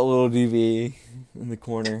 we got a little DV in the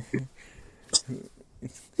corner.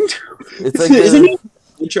 It's like isn't he a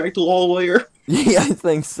contract law lawyer? Yeah, I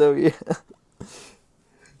think so, yeah.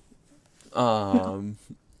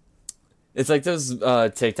 It's like those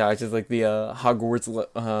TikToks. It's like the Hogwarts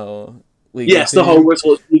legal yes, team. the Hogwarts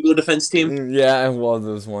legal defense team. Yeah, I love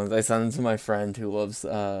those ones. I send them to my friend who loves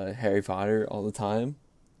Harry Potter all the time.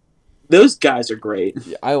 Those guys are great.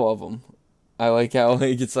 Yeah, I love them. I like how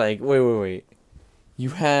it's like, wait. You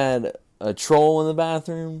had a troll in the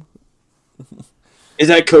bathroom? Is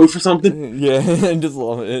that code for something? Yeah, I just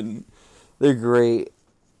love it. They're great.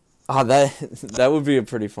 Oh, that would be a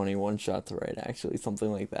pretty funny one shot to write, actually.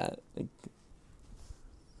 Something like that.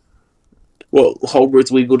 Well,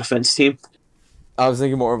 Hogwarts legal defense team. I was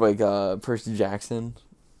thinking more of like Percy Jackson.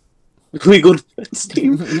 Legal defense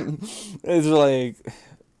team. It's like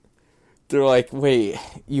they're like, wait,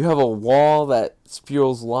 you have a wall that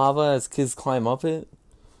spews lava as kids climb up it?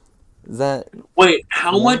 Is that wait?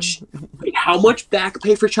 How much back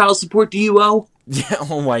pay for child support do you owe? Yeah.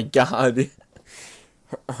 Oh my God.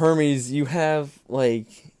 Hermes, you have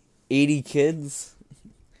like 80 kids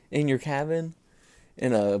in your cabin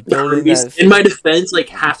in a building Hermes, in my defense, like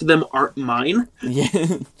half of them aren't mine.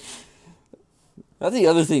 Yeah. That's the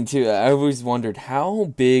other thing too. I always wondered how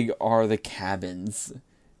big are the cabins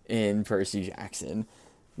in Percy Jackson,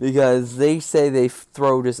 because they say they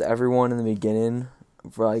throw just everyone in the beginning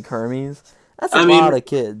for like Hermes. That's a lot of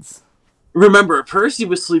kids. Remember, Percy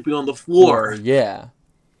was sleeping on the floor. Yeah.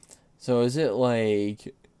 So is it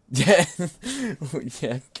like, yeah,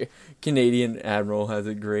 Canadian Admiral has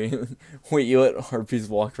it great. Wait, you let harpies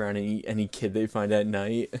walk around and eat any kid they find at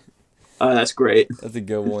night? That's great. That's a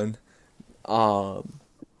good one.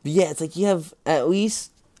 Yeah, it's like you have at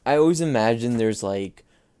least, I always imagine there's like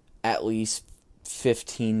at least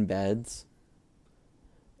 15 beds.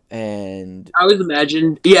 And I always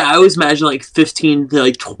imagine like 15 to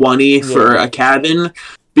like 20 for a cabin,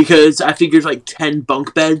 because I figured like 10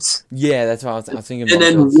 bunk beds. Yeah, that's what I was thinking. And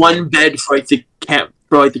then one bed for like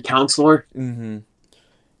the counselor. Mm-hmm.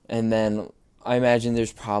 And then I imagine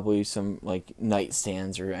there's probably some like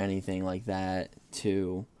nightstands or anything like that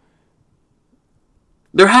too.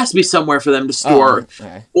 There has to be somewhere for them to store.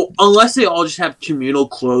 Okay. Well, unless they all just have communal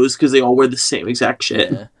clothes because they all wear the same exact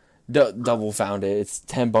shit. Yeah. Double found it. It's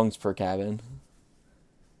 10 bunks per cabin.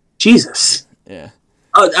 Jesus. Yeah.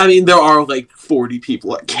 I mean, there are like 40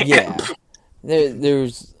 people at camp. Yeah.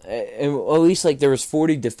 There's at least like there was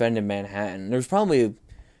 40 defending Manhattan. There's probably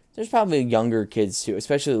younger kids too,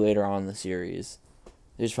 especially later on in the series.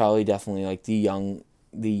 There's probably definitely like the young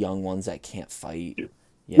ones that can't fight.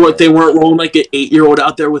 What, Yeah. they weren't rolling like an 8-year-old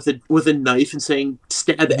out there with a knife and saying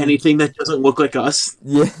stab anything that doesn't look like us.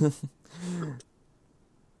 Yeah.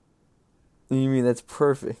 You mean that's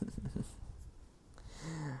perfect?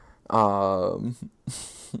 Um,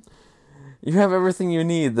 you have everything you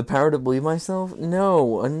need. The power to believe myself?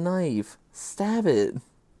 No, a knife. Stab it.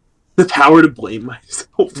 The power to blame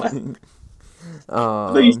myself. I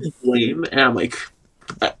thought you Um, said blame, and I'm like,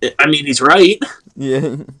 I mean, he's right.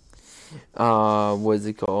 yeah. What's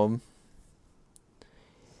it called?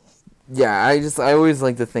 Yeah, I always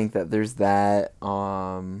like to think that there's that,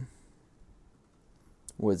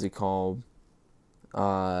 what's it called?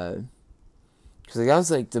 Because like, that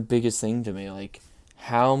was like the biggest thing to me. Like,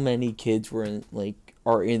 how many kids are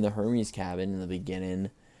in the Hermes cabin in the beginning?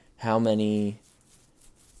 How many?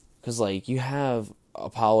 Because like you have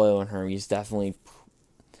Apollo and Hermes definitely.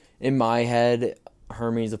 In my head,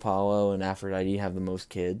 Hermes, Apollo, and Aphrodite have the most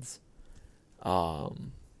kids.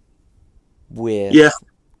 With Yeah.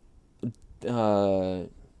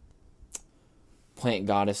 Plant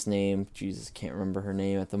goddess name. Jesus, can't remember her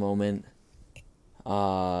name at the moment.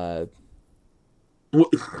 Goddess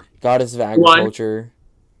of agriculture.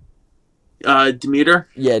 Demeter.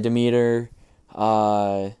 Yeah, Demeter.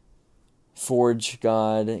 Forge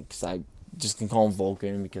god, because I just can call him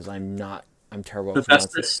Vulcan because I'm terrible at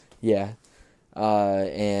pronouncing. Yeah.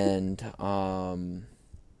 And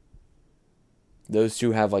those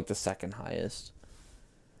two have like the second highest.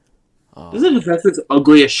 Isn't Hephaestus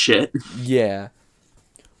ugly as shit? Yeah.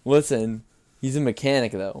 Listen, he's a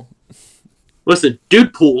mechanic though. Listen,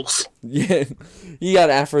 dude pools. Yeah. You got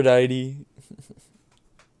Aphrodite.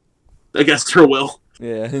 Against her will.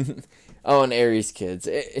 Yeah. Oh, and Ares kids.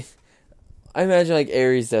 I imagine like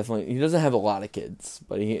Ares definitely, he doesn't have a lot of kids,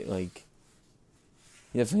 but he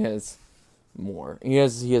definitely has more. He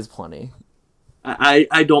has plenty.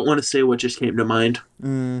 I don't want to say what just came to mind.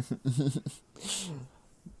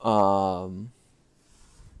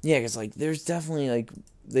 Yeah, because like there's definitely like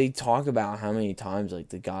they talk about how many times like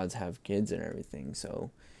the gods have kids and everything, so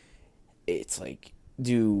it's like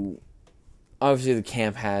obviously the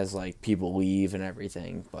camp has like people leave and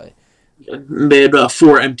everything, but they had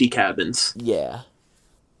 4 empty cabins. Yeah,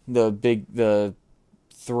 the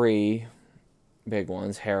 3 big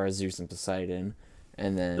ones: Hera, Zeus, and Poseidon,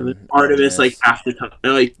 and then Artemis like half the time,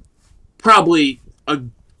 like probably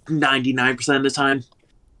 99% of the time.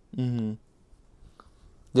 Mm-hmm.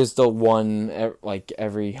 There's the one like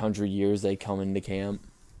every 100 years they come into camp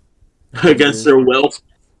against their will.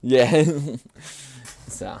 Yeah.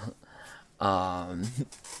 So, God,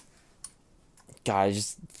 I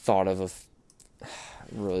just thought of a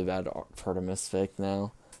really bad Artemis fic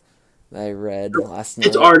now that I read last night.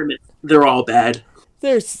 It's Artemis. They're all bad.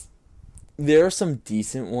 There are some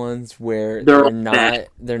decent ones where they're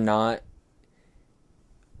not.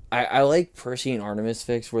 I like Percy and Artemis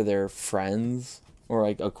fics where they're friends or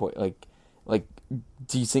like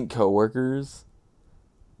decent coworkers.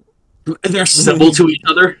 They're civil to each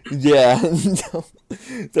other. Yeah.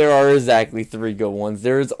 There are exactly 3 good ones.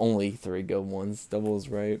 There is only 3 good ones. Double is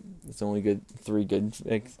right. It's only 3 good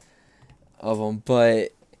fics of them.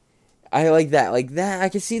 But I like that. Like that, I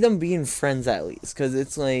can see them being friends at least. Because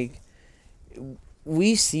it's like,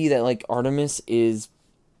 we see that like Artemis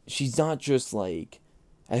she's not just like,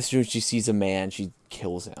 as soon as she sees a man, she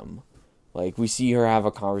kills him. Like, we see her have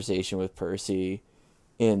a conversation with Percy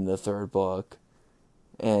in the 3rd book.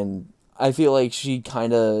 And I feel like she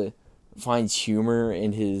kind of finds humor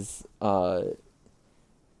in his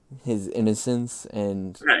innocence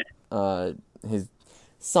and his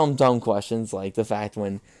some dumb questions, like the fact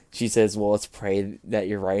when she says, well, let's pray that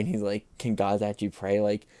you're right, and he's like, can God actually pray?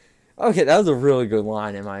 Like, okay, that was a really good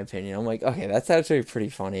line in my opinion. I'm like, okay, that's actually pretty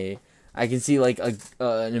funny. I can see like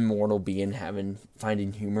an immortal being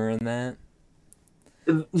finding humor in that.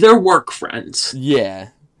 They're work friends. Yeah.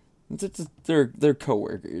 They're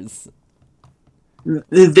coworkers.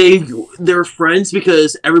 They're friends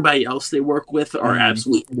because everybody else they work with are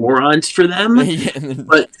absolute morons for them. Yeah.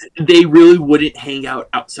 But they really wouldn't hang out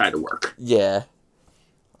outside of work. Yeah.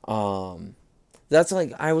 That's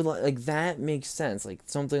like, I would like that makes sense. Like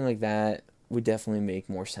something like that would definitely make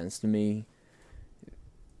more sense to me.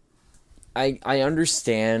 I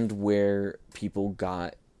understand where people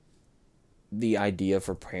got the idea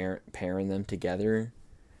for pairing them together.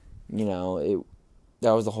 You know,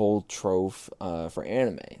 that was the whole trope for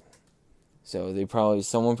anime. So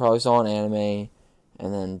someone probably saw an anime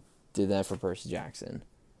and then did that for Percy Jackson.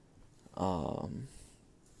 But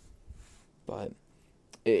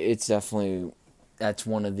it's definitely, that's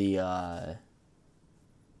one of the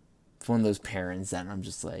one of those parents that I'm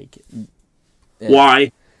just like,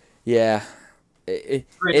 why? Yeah, it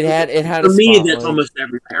had for a me. spotlight. That's almost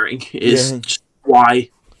every pairing is Yeah. just why.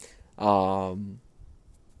 I'm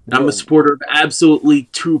a supporter of absolutely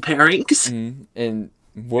 2 pairings. And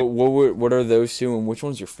what are those 2, and which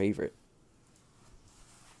one's your favorite?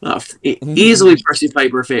 Easily Percy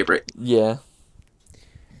Piper favorite. Yeah.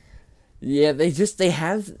 Yeah, they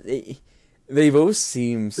both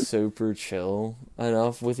seem super chill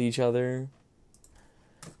enough with each other.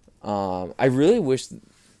 I really wish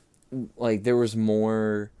like there was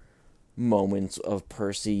more moments of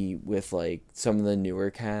Percy with like some of the newer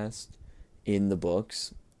cast in the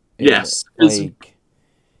books. And, Yes. like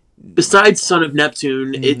besides Son of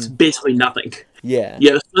Neptune, it's basically nothing. Yeah.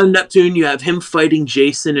 Yeah, Son of Neptune, you have him fighting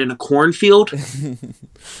Jason in a cornfield.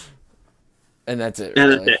 And that's it, and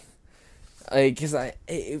really. that's it. Because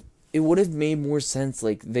it would have made more sense,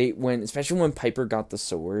 like, especially when Piper got the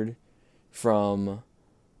sword from,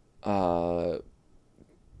 crap,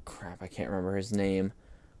 I can't remember his name,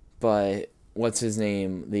 but what's his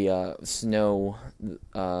name? The, Snow,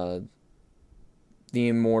 the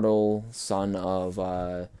immortal son of,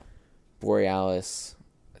 Borealis.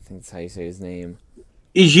 I think that's how you say his name.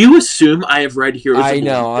 You assume I have read Heroes I of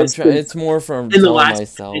know. It's more from in the telling last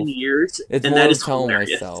myself. 10 years, It's and more that of is telling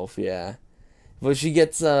hilarious. myself, yeah. But she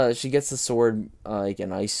gets the sword, like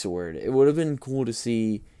an ice sword. It would have been cool to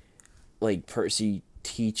see, like, Percy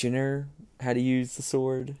teaching her how to use the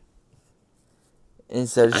sword.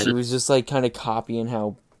 Instead, she was just like kind of copying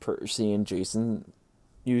how Percy and Jason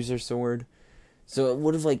use their sword. So it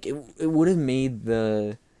would have it would have made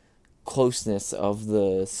the closeness of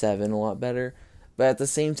the 7 a lot better. But at the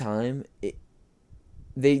same time,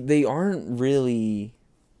 they aren't really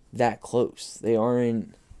that close. They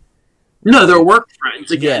aren't. No, they're work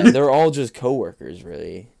friends again. Yeah, they're all just coworkers,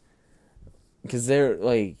 really. Because they're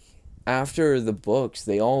like, after the books,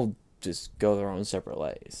 they all just go their own separate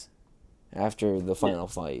ways. After the final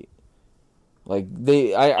fight, like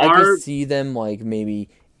I could see them like maybe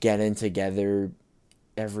getting together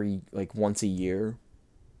every once a year.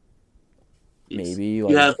 Maybe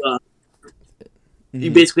like you have you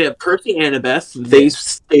basically have Percy and Annabeth. They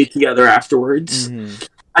stay together afterwards.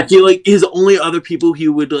 I feel like his only other people he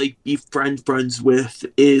would like be friends with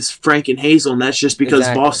is Frank and Hazel, and that's just because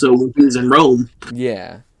Vosso, when he was in Rome.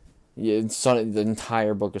 Yeah, the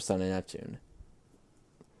entire book of Son and Neptune.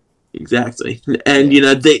 Exactly, and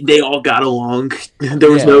they all got along. There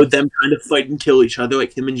was no them trying to fight and kill each other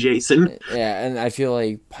like him and Jason. Yeah, and I feel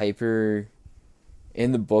like Piper,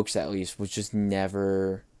 in the books at least, was just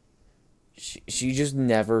never. She just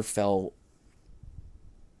never felt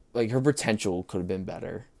like her potential could have been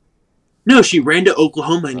better. No, she ran to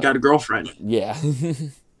Oklahoma and got a girlfriend. Yeah.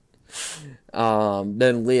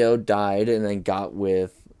 Then Leo died and then got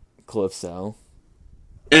with Calypso.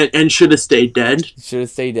 And should have stayed dead. Should have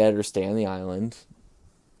stayed dead or stay on the island.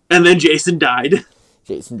 And then Jason died.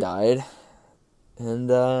 And,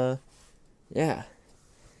 yeah. In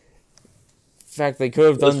fact, they could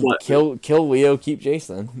have done kill Leo, keep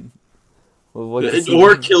Jason. Or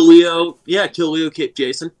kill Leo. Yeah, kill Leo, keep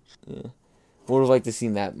Jason. Yeah. Would have liked to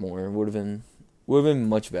seen that more. Would have been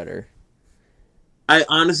much better. I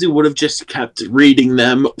honestly would have just kept reading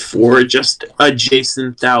them for just a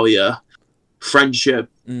Jason Thalia friendship,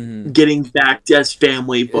 getting back as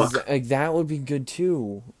family book. That would be good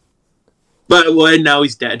too. But now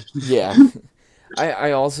he's dead. Yeah.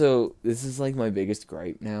 I also, this is like my biggest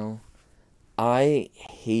gripe now. I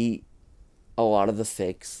hate a lot of the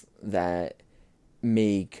fics that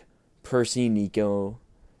make Percy, Nico,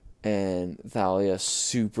 and Thalia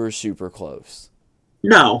super, super close.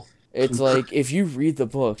 No. It's like, if you read the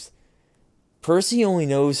books, Percy only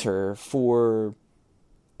knows her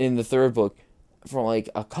in the 3rd book, for like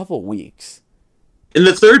a couple weeks. In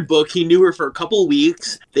the 3rd book, he knew her for a couple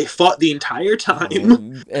weeks. They fought the entire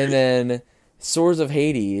time. And then Swords of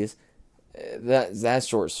Hades, that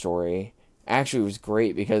short story actually was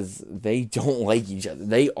great because they don't like each other.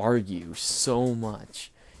 They argue so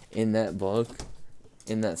much in that book,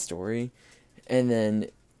 in that story. And then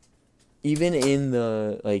even in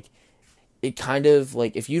the, like, it kind of,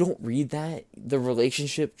 like, if you don't read that, the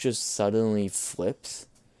relationship just suddenly flips.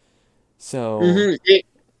 So...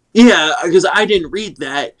 Yeah, because I didn't read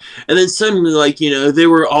that. And then suddenly, like, they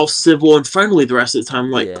were all civil and friendly the rest of the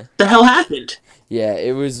time. Like, what the hell happened? Yeah,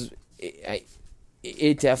 it was...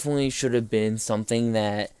 It definitely should have been something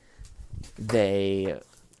that they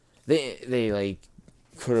like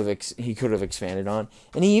he could have expanded on,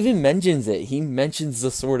 and he even mentions it. He mentions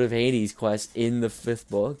the Sword of Hades quest in the 5th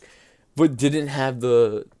book, but didn't have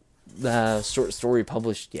the short story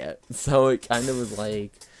published yet. So it kind of was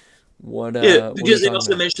like, What Yeah, what are you because they talking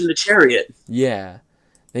also about? mentioned the chariot. Yeah.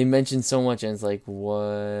 They mentioned so much, and it's like,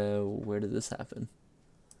 what? Where did this happen?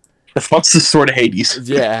 What's the sword of Hades?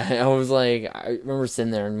 Yeah, I was like, I remember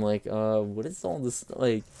sitting there and I'm like, what is all this,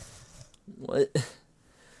 like, what?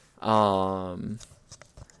 Um,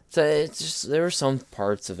 so it's just, there were some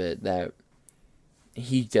parts of it that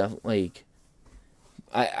he definitely,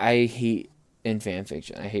 like, I hate in fan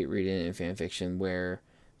fiction. I hate reading it in fan fiction where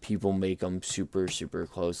people make them super, super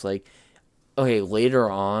close. Like, okay, later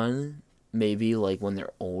on, maybe, like, when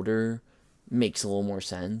they're older, makes a little more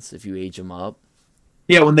sense if you age them up.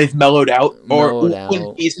 Yeah, when they've mellowed out, or Mellowed when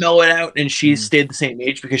out. he's mellowed out and she's stayed the same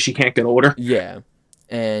age because she can't get older. Yeah.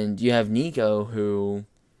 And you have Nico, who,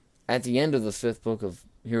 at the end of the fifth book of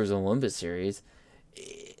Heroes of Olympus series,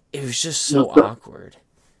 it was just so awkward.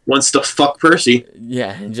 Wants to fuck Percy.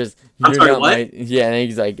 Yeah, and just, I'm you're sorry, not what? my, yeah, and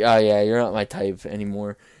he's like, oh yeah, you're not my type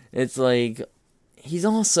anymore. It's like, he's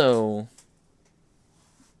also,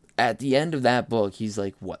 at the end of that book, he's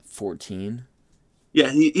like, what, 14? Yeah,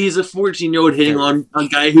 he's a 14-year-old hitting on a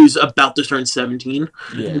guy who's about to turn 17.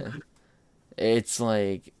 Yeah. It's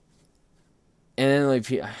like, and then like,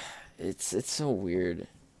 it's so weird.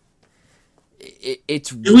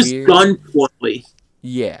 It's It was weird. done poorly.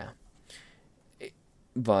 Yeah.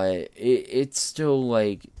 But it's still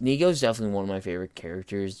like, Nico's definitely one of my favorite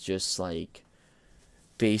characters, just like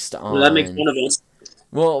based on, Well, that makes one of us.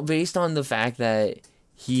 Well, based on the fact that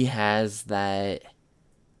he has that,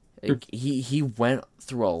 like, he went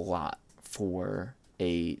through a lot for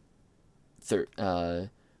a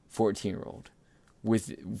 14-year-old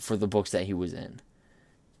for the books that he was in.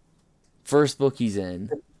 First book he's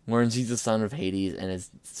in, learns he's the son of Hades and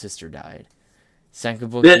his sister died.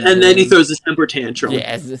 Second book, and then he throws his temper tantrum.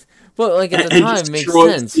 Yeah, but like at the time, it makes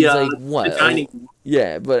sense. He's like, what?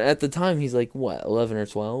 Yeah, but at the time, he's like, what, 11 or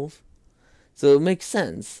 12? So it makes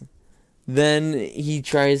sense. Then he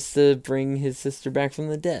tries to bring his sister back from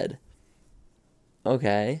the dead.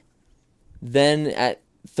 Okay. Then at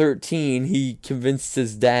 13, he convinced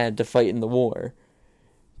his dad to fight in the war.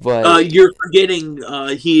 But you're forgetting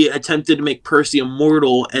he attempted to make Percy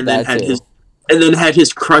immortal and then had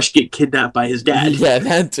his crush get kidnapped by his dad. Yeah,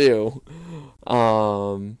 that too.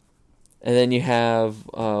 And then you have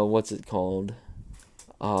what's it called?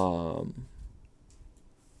 Crud.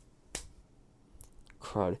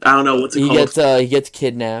 I don't know what's it called. He gets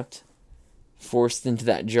kidnapped, forced into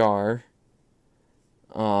that jar.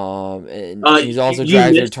 And he's also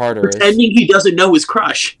dragged through Tartarus. Pretending he doesn't know his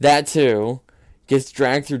crush. That too. Gets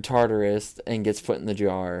dragged through Tartarus and gets put in the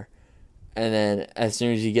jar. And then as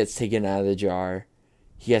soon as he gets taken out of the jar,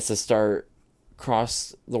 he has to start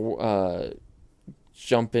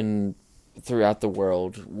jumping throughout the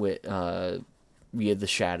world with via the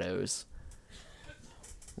shadows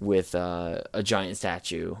with a giant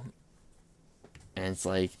statue. And it's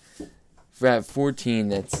like, for at 14,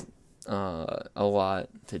 that's a lot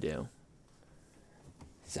to do.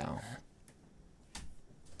 So,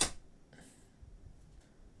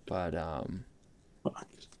 but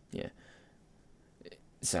yeah.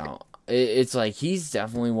 So it's like, he's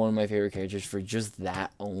definitely one of my favorite characters for just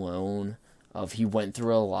that alone. Of he went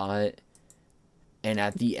through a lot, and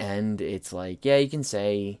at the end, it's like, yeah, you can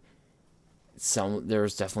say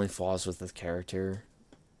there's definitely flaws with this character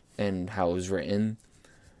and how it was written.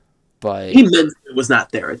 But he meant it was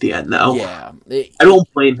not there at the end, though. Yeah, I don't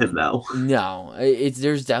blame him though. No,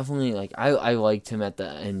 there's definitely, like, I liked him at the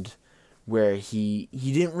end, where he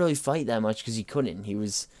didn't really fight that much because he couldn't. He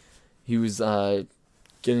was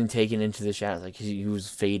getting taken into the shadows, like he was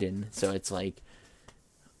fading. So it's like,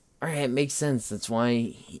 all right, it makes sense. That's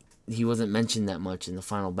why he wasn't mentioned that much in the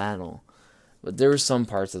final battle. But there were some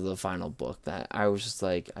parts of the final book that I was just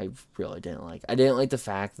like, I really didn't like. I didn't like the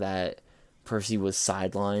fact that Percy was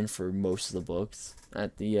sidelined for most of the books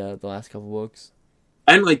at the last couple books.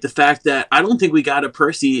 I didn't like the fact that I don't think we got a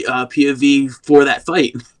Percy POV for that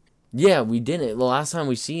fight. Yeah, we didn't. The last time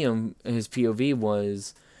we see him, his POV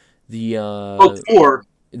was the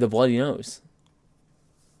the bloody nose.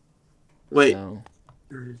 Wait. So.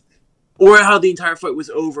 Or how the entire fight was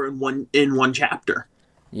over in one chapter.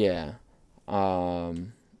 Yeah.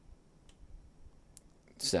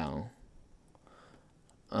 So.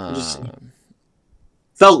 Just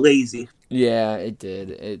felt lazy. Yeah, it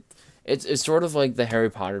did. It's sort of like the Harry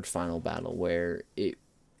Potter final battle where it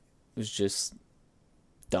was just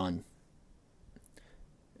done.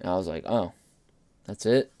 And I was like, oh, that's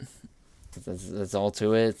it? That's all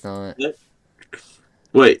to it? It's not...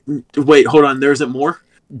 Wait, hold on. There isn't more?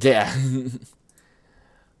 Yeah.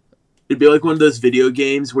 It'd be like one of those video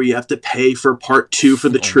games where you have to pay for part 2 for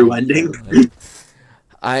the true ending.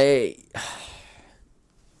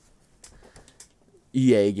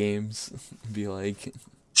 EA games. Be like,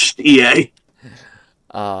 EA.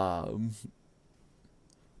 um,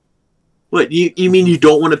 What, you mean you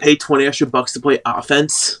don't want to pay 20 extra bucks to play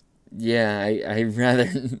offense? yeah, I rather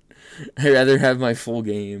I rather have my full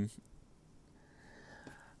game.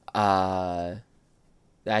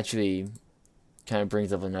 Actually, kind of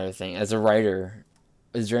brings up another thing. As a writer,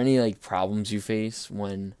 is there any like problems you face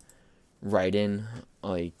when writing?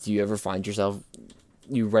 Like, do you ever find yourself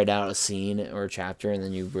you write out a scene or a chapter and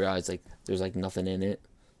then you realize like there's like nothing in it?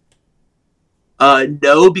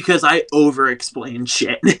 No, because I over-explain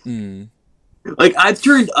shit. Mm. Like, I've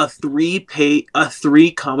turned a three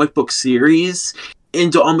comic book series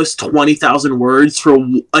into almost 20,000 words for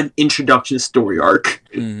an introduction story arc.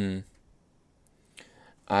 Mm-hmm.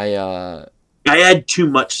 I had too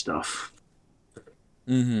much stuff.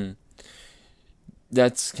 Mm-hmm.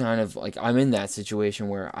 That's kind of like I'm in that situation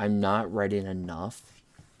where I'm not writing enough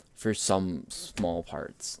for some small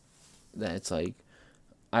parts. That it's like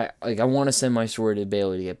I want to send my story to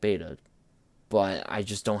Bailey to get beta, but I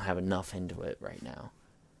just don't have enough into it right now.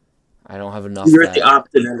 I don't have enough. You're at the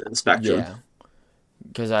opposite end of the spectrum. Yeah,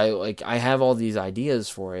 because I have all these ideas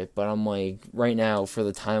for it, but I'm like right now for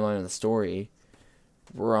the timeline of the story,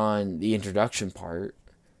 we're on the introduction part.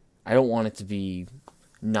 I don't want it to be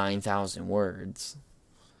 9,000 words,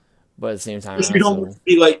 but at the same time, You don't want it to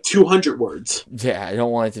be like 200 words. Yeah, I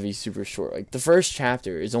don't want it to be super short. Like the first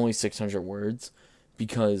chapter is only 600 words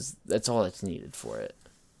because that's all that's needed for it.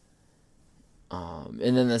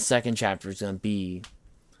 And then the second chapter is gonna be.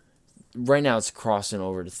 Right now, it's crossing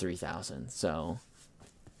over to 3,000. So.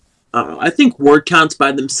 I think word counts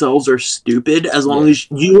by themselves are stupid as long as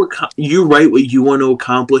you write what you want to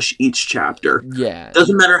accomplish each chapter. Yeah.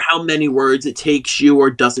 Doesn't matter how many words it takes you or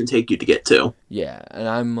doesn't take you to get to. Yeah, and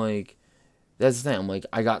I'm like, that's the thing. I'm like,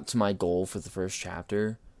 I got to my goal for the first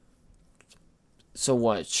chapter. So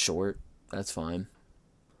what? It's short. That's fine.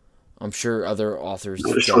 I'm sure other authors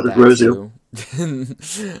get that too.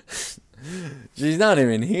 She's not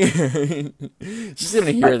even here. She's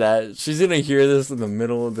gonna hear that. She's gonna hear this in the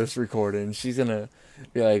middle of this recording. She's gonna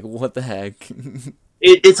be like, "What the heck?"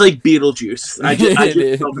 It's like Beetlejuice. I just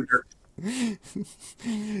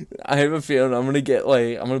I have a feeling I'm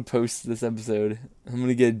gonna post this episode. I'm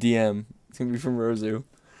gonna get a DM. It's gonna be from Rosu.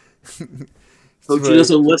 Hope she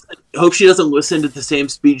doesn't listen. Hope she doesn't listen at the same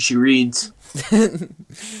speed she reads.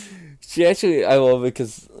 She actually, I love it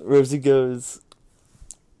because Rosie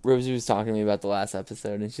was talking to me about the last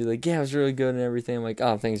episode, and she's like, "Yeah, it was really good and everything." I'm like,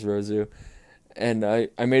 "Oh, thanks, Rosu." And I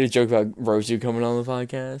made a joke about Rosu coming on the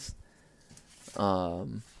podcast.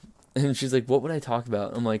 And she's like, "What would I talk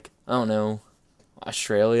about?" I'm like, "I don't know,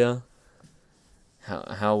 Australia,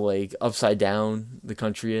 how like upside down the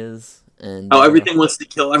country is, and how everything wants to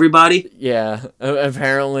kill everybody." Yeah,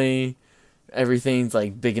 apparently, everything's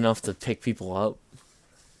like big enough to pick people up.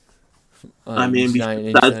 I mean,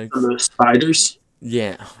 besides the spiders.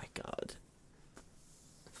 Yeah, oh my god.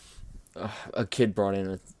 A kid brought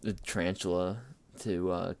in a tarantula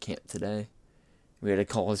to camp today. We had to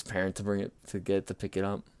call his parent to bring it to pick it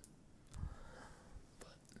up.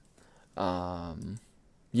 But,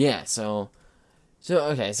 yeah. So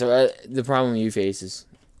okay. So the problem you face is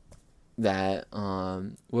that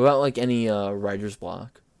what about like any writer's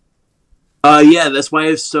block? Yeah, that's why I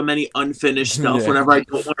have so many unfinished stuff. Yeah. Whenever I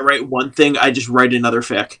don't want to write one thing, I just write another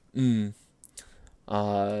fic.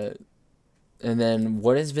 And then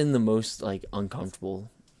what has been the most like uncomfortable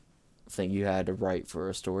thing you had to write for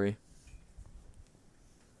a story?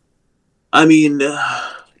 I mean,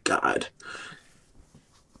 God.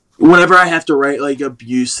 Whenever I have to write like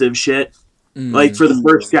abusive shit, like for the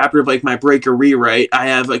first chapter of like my break or rewrite, I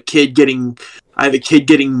have a kid getting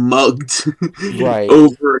mugged, right,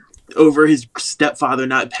 over his stepfather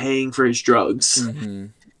not paying for his drugs. Mm-hmm.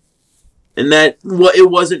 And it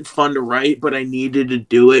wasn't fun to write, but I needed to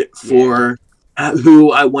do it for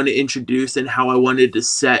who I want to introduce and how I wanted to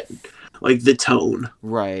set like the tone.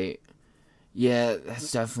 Right. Yeah,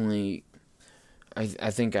 that's definitely. I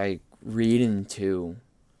think I read into.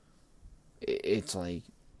 It's like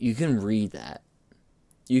you can read that.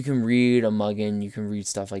 You can read a mugging, you can read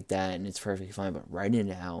stuff like that, and it's perfectly fine. But writing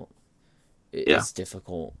it out, it's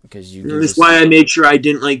difficult because you. That's why I made sure I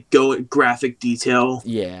didn't like go at graphic detail.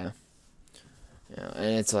 Yeah. Yeah,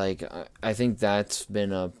 and it's like I think that's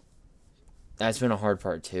been a hard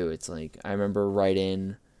part too. It's like I remember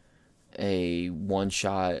writing a one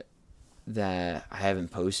shot that I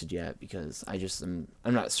haven't posted yet because I'm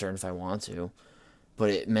not certain if I want to, but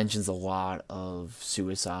it mentions a lot of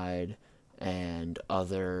suicide and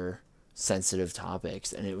other sensitive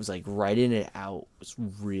topics, and it was like writing it out was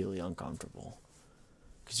really uncomfortable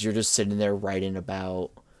because you're just sitting there writing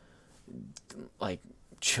about like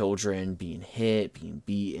children being hit, being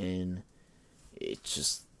beaten.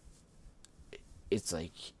 It's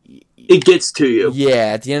like it gets to you.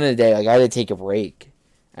 Yeah, at the end of the day, like I had to take a break.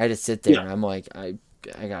 I had to sit there, and I'm like, I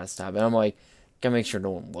gotta stop. And I'm like, gotta make sure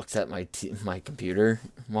no one looks at my computer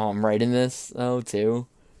while I'm writing this, though, too.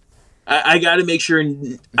 I gotta make sure.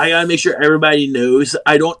 I gotta make sure everybody knows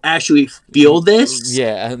I don't actually feel this.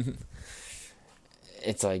 Yeah,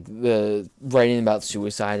 it's like the writing about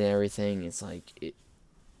suicide and everything. It's like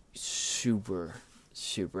super,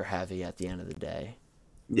 super heavy at the end of the day.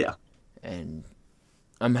 Yeah, and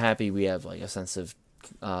I'm happy we have like a sensitive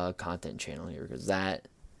content channel here, because that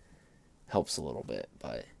helps a little bit.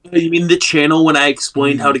 But you mean the channel when I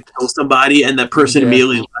explained how to kill somebody and that person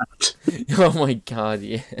immediately left? Oh my god,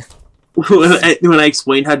 yeah. When I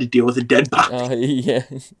explained how to deal with a dead body. Yeah.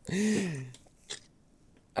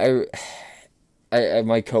 I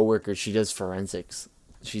my coworker, she does forensics.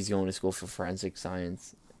 She's going to school for forensic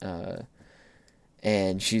science,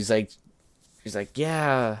 and she's like,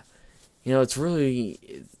 yeah, you know, it's really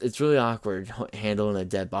awkward handling a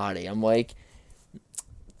dead body. I'm like,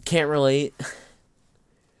 can't relate.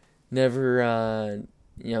 Never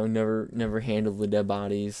handled the dead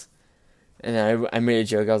bodies. And then I made a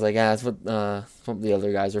joke. I was like, that's what the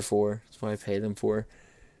other guys are for. That's what I pay them for.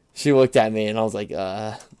 She looked at me and I was like,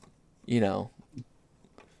 you know.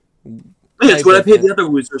 That's what I paid the other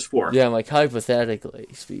losers for. Yeah, I'm like, hypothetically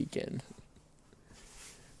speaking.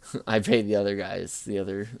 I paid the other guys,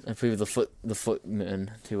 I paid the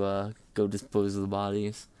footmen to go dispose of the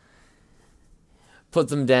bodies. Put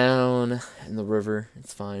them down in the river.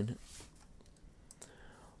 It's fine.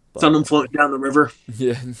 Send them floating down the river.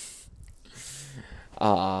 Yeah.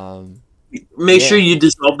 Make sure you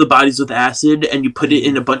dissolve the bodies with acid and you put it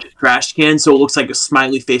in a bunch of trash cans so it looks like a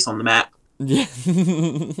smiley face on the map. Yeah.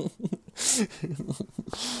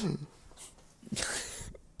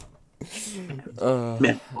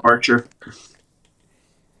 Man, Archer.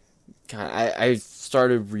 God, I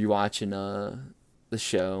started rewatching the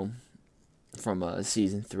show from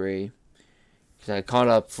season 3, because I caught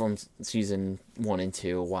up from season 1 and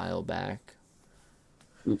 2 a while back.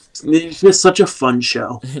 It's just such a fun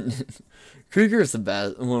show. Krieger is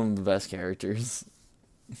one of the best characters.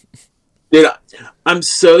 Dude, I'm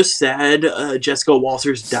so sad Jessica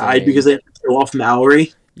Walters died because they had to kill off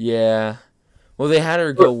Mallory. Yeah. Well, they had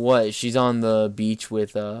her go what? She's on the beach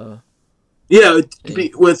with with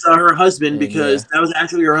her husband, because that was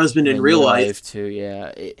actually her husband in real life too.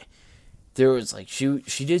 Yeah. There was like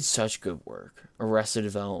she did such good work. Arrested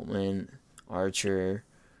Development, Archer.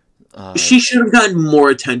 She should have gotten more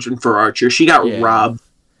attention for Archer. She got robbed.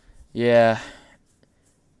 Yeah.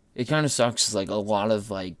 It kind of sucks, 'cause like a lot of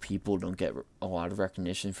like people don't get a lot of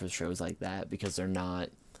recognition for shows like that because they're not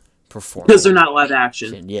performing. Because they're not live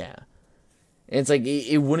action. Yeah. And it's like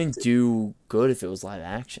it wouldn't do good if it was live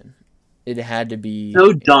action. It had to be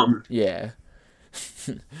so dumb. Yeah.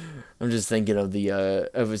 I'm just thinking of the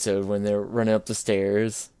episode when they're running up the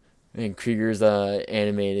stairs and Krieger's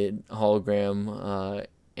animated hologram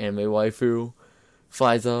anime waifu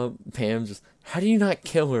flies up. Pam just, how do you not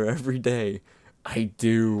kill her every day? I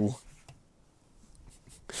do.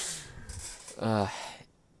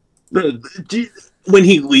 When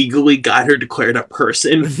he legally got her declared a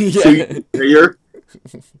person.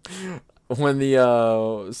 When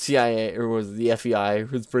the CIA, or was it the FBI,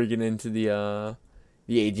 was breaking into the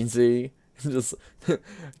agency, just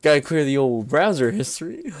gotta clear the old browser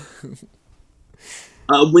history.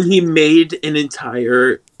 When he made an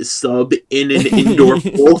entire sub in an indoor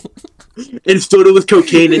pool and filled it with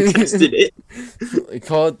cocaine and tested it. They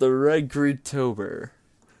call it the Red Green-tober.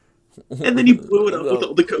 And then he blew it up with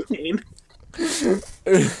all the cocaine.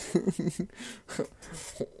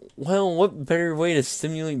 Well, what better way to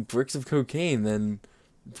stimulate bricks of cocaine than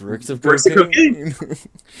bricks of cocaine?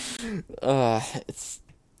 It's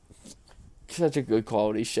such a good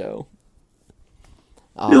quality show.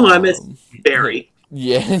 No, I miss Barry.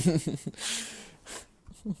 Yeah.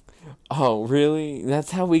 Oh, really?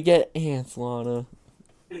 That's how we get ants, Lana.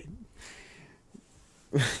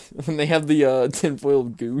 When they have the tinfoil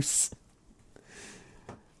goose.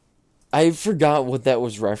 I forgot what that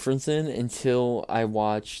was referencing until I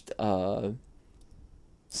watched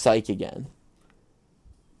Psych again.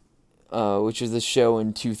 Which was a show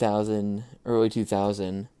in early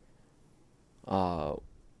 2000,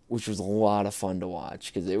 which was a lot of fun to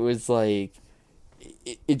watch, because it was like,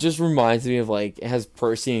 it just reminds me of, like, it has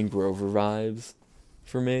Percy and Grover vibes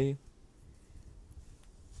for me.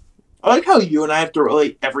 I like how you and I have to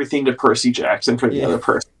relate everything to Percy Jackson for the other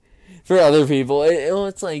person. For other people,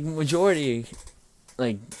 it's like majority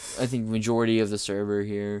like, I think majority of the server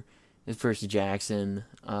here is Percy Jackson.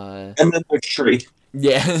 And then there's Tree.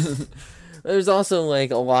 Yeah. There's also,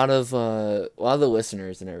 like, a lot of the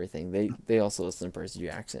listeners and everything. They also listen to Percy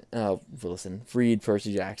Jackson. Read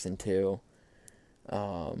Percy Jackson too.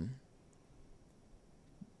 But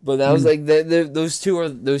that was like those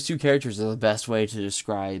two characters are the best way to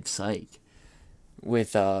describe Psych.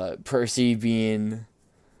 With Percy being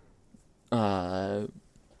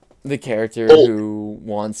the character who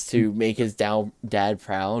wants to make his dad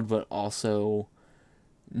proud, but also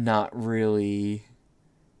not really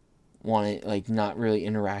not really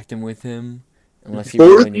interacting with him unless he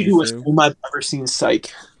really needs to. I've ever seen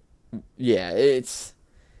Psych. Yeah,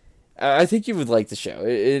 I think you would like the show.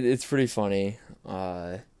 It's pretty funny,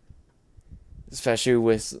 especially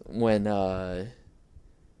when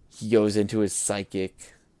he goes into his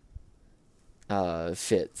psychic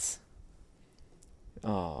fits.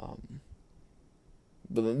 But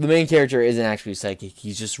the main character isn't actually psychic.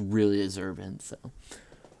 He's just really observant. So,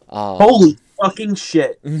 holy fucking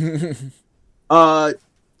shit! The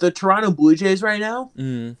Toronto Blue Jays right now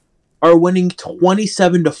are winning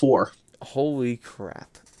 27-4. Holy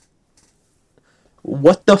crap!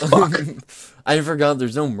 What the fuck? I forgot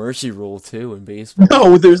there's no mercy rule too in baseball.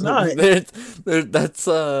 No, there's not. That's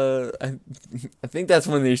I think that's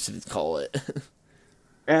when they should call it.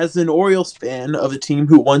 As an Orioles fan of a team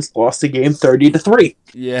who once lost a game 30-3.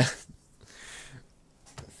 Yeah.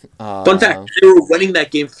 Fun fact: they were winning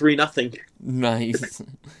that game 3-0. Nice.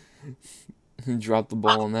 Dropped the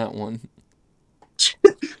ball on that one.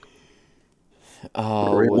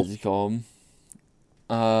 What's it called?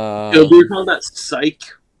 We were talking about Psych.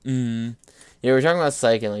 Yeah, we're talking about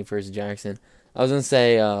Psych and like Percy Jackson. I was gonna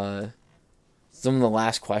say some of the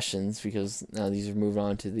last questions because now these are moved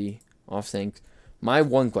on to the off syncs. My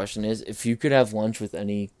one question is, if you could have lunch with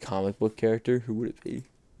any comic book character, who would it be?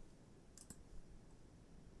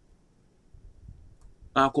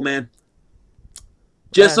 Aquaman.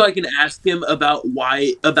 Just so I can ask him about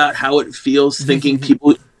how it feels thinking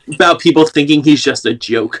people thinking he's just a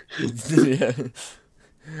joke. Yeah.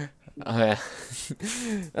 Yeah.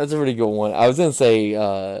 That's a pretty good one. I was gonna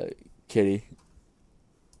say Kitty.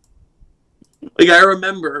 Like I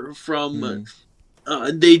remember from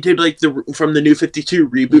they did like from the New 52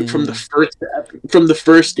 reboot from the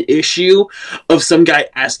first issue of some guy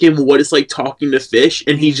asking him what it's like talking to fish,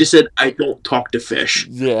 and he just said, "I don't talk to fish."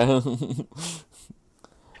 Yeah.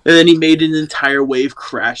 And then he made an entire wave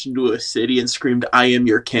crash into a city and screamed, "I am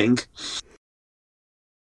your king,"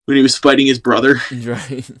 when he was fighting his brother.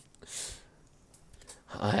 Right.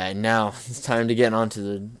 Alright, now it's time to get on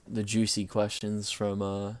to the juicy questions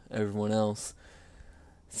from everyone else.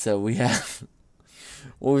 So we have...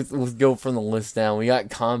 We'll go from the list down. We got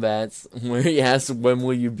combats where he asks, when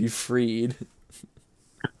will you be freed?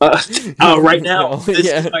 Right now. This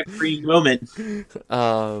is my freeing moment.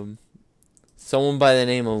 Someone by the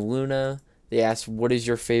name of Luna, they asked, what is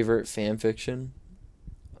your favorite fan fiction?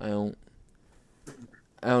 I don't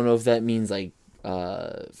know if that means like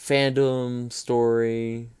fandom,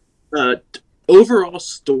 story. Overall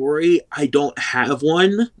story, I don't have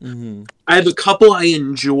one. Mm-hmm. I have a couple I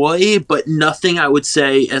enjoy, but nothing I would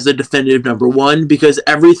say as a definitive number one, because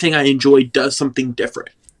everything I enjoy does something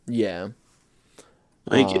different. Yeah.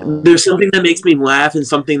 Like, there's something that makes me laugh and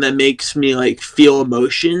something that makes me, like, feel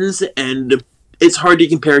emotions, and it's hard to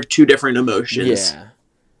compare two different emotions. Yeah.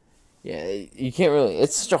 Yeah, you can't really...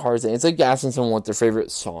 It's such a hard thing. It's like asking someone what their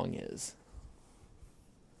favorite song is.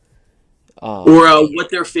 Or what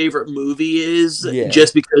their favorite movie is,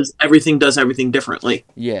 just because everything does everything differently.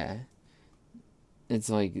 Yeah. It's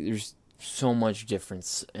like, there's so much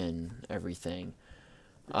difference in everything.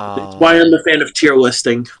 That's why I'm a fan of tier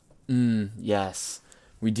listing. Yes.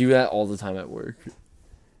 We do that all the time at work.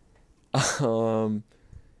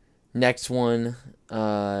 Next one,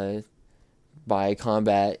 by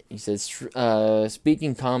Combat, he says,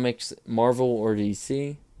 speaking comics, Marvel or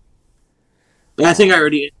DC? I think I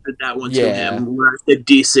already answered that one to him where I said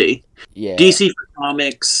DC. Yeah. DC for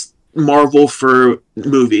comics, Marvel for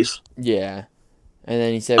movies. Yeah. And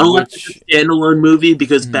then he said, unless it's a standalone movie,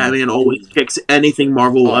 because Batman always picks anything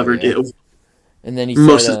Marvel will ever do. And then he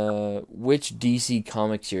said, which DC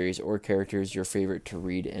comic series or character is your favorite to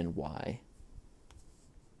read and why?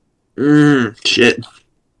 Shit.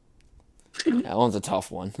 That one's a tough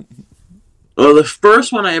one. Well, the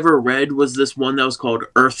first one I ever read was this one that was called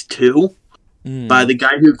Earth 2. By the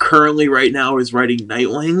guy who currently right now is writing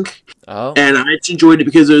Nightwing. Oh. And I just enjoyed it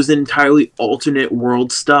because it was entirely alternate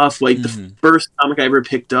world stuff. Like the first comic I ever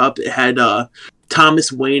picked up, it had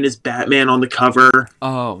Thomas Wayne as Batman on the cover.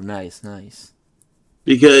 Oh, nice.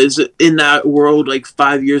 because in that world, like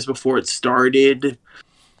 5 years before it started,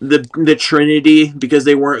 the Trinity, because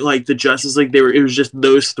they weren't like the Justice League, it was just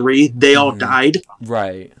those three. They all died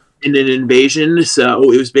Right. in an invasion,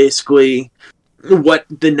 so it was basically what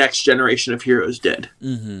the next generation of heroes did.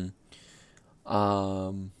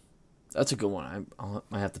 That's a good one. I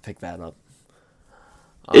might have to pick that up.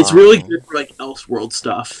 It's really good for like Elseworld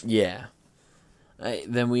stuff. Yeah.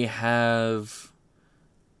 Then we have,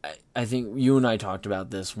 I think you and I talked about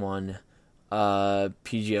this one,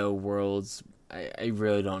 PGO Worlds. I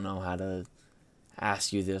really don't know how to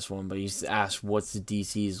ask you this one, but you asked what's the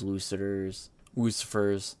DC's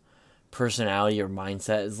Lucifer's personality or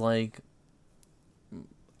mindset is like.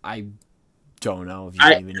 I don't know if you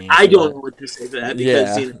can even answer I don't know what to say to that,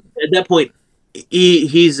 because at that point,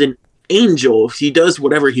 he's an angel. He does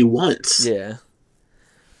whatever he wants. Yeah.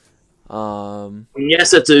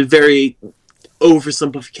 Yes, that's a very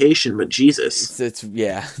oversimplification, but Jesus. It's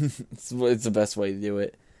it's the best way to do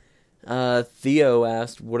it. Theo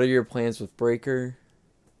asked, "What are your plans with Breaker?"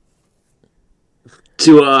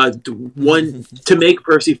 To make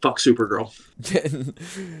Percy fuck Supergirl.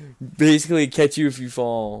 Basically, catch you if you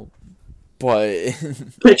fall, but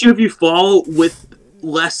catch you if you fall with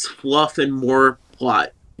less fluff and more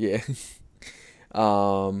plot. Yeah.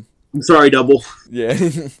 I'm sorry, Double. Yeah.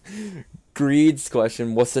 Greed's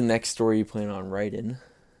question: what's the next story you plan on writing?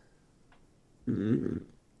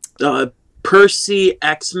 Percy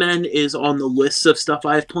X-Men is on the list of stuff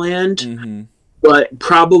I've planned, but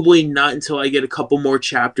probably not until I get a couple more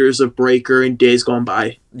chapters of Breaker and Days Gone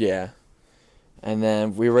By. Yeah. And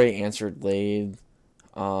then we already answered Lade.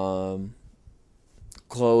 Chloe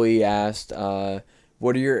asked,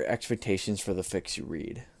 what are your expectations for the fics you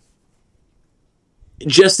read?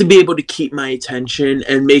 Just to be able to keep my attention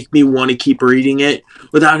and make me want to keep reading it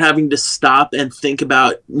without having to stop and think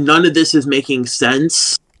about none of this is making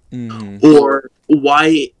sense, or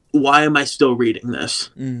why am I still reading this?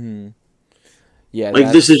 Yeah,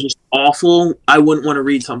 like this is just awful. I wouldn't want to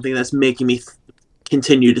read something that's making me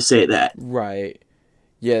continue to say that. Right.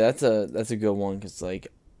 Yeah, that's a good one, because like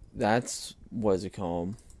that's what's it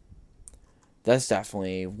called? That's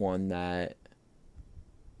definitely one that,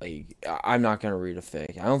 like, I'm not gonna read a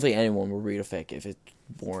fic. I don't think anyone will read a fic if it's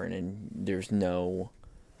boring and there's no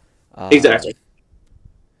exactly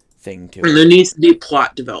thing to it. it. There needs to be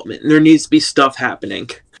plot development. There needs to be stuff happening.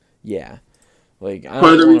 Yeah, like I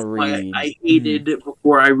don't want to read. I hated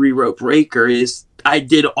before I rewrote Breaker is I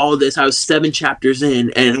did all this. I was 7 chapters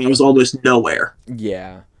in and I was almost nowhere.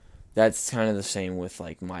 Yeah, that's kind of the same with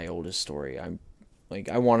like my oldest story. I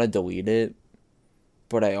want to delete it,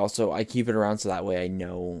 but I keep it around so that way I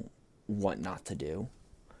know what not to do,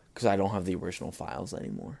 because I don't have the original files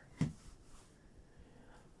anymore.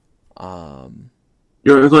 You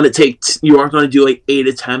aren't going to do like 8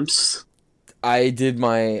 attempts. I did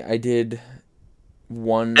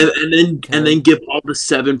one, and then give all the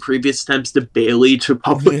 7 previous attempts to Bailey to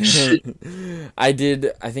publish. I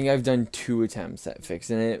think I've done 2 attempts at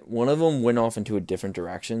fixing it. One of them went off into a different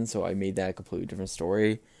direction, so I made that a completely different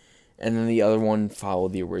story. And then the other one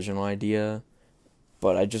followed the original idea,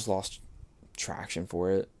 but I just lost traction for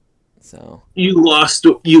it. So you lost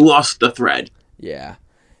the thread. Yeah,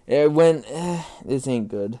 it went. This ain't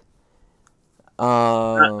good.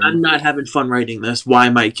 I'm not having fun writing this. Why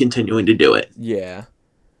am I continuing to do it? Yeah.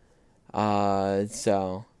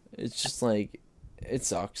 So it's just like, it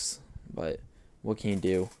sucks, but what can you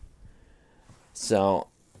do? So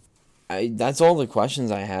that's all the questions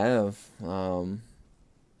I have. So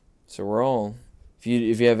we're all, if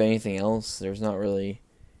you have anything else, there's not really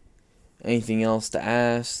anything else to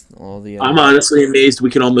ask. I'm honestly amazed we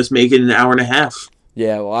can almost make it an hour and a half.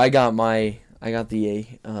 Yeah, well, I got the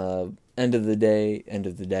end of the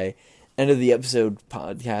episode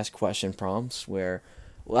podcast question prompts, where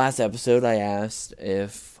last episode I asked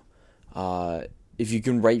if you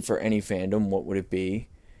can write for any fandom, what would it be?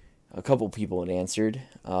 A couple people had answered.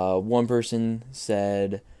 One person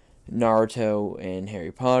said Naruto and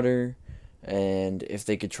Harry Potter, and if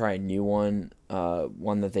they could try a new one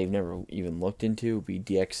that they've never even looked into, would be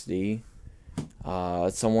DxD.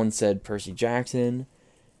 Someone said Percy Jackson,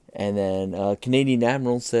 and then Canadian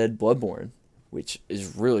Admiral said Bloodborne, which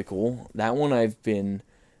is really cool. That one I've been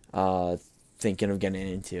thinking of getting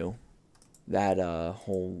into. That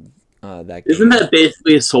whole that Isn't game. That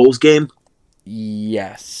basically a Souls game?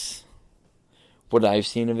 Yes. What I've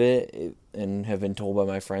seen of it and have been told by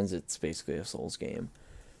my friends, it's basically a Souls game,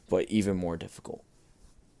 but even more difficult.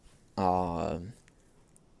 So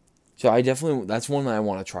that's one that I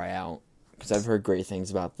want to try out, because I've heard great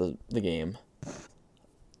things about the game.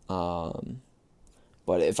 But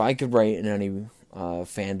if I could write in any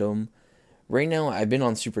fandom. Right now, I've been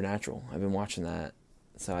on Supernatural. I've been watching that,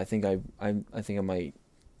 so I think I think I might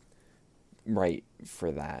write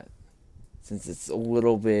for that, since it's a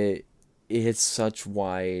little bit. It hits such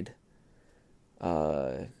wide,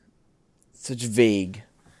 such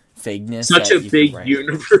vagueness Such that a you could big write.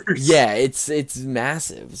 universe. Yeah, it's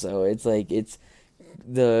massive. So it's like it's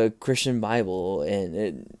the Christian Bible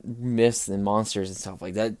and myths and monsters and stuff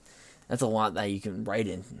like that. That's a lot that you can write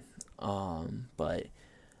in. But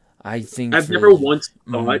I think I've never once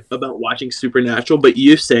thought about watching Supernatural, but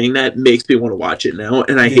you saying that makes me want to watch it now,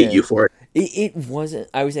 and I hate you for it. It wasn't.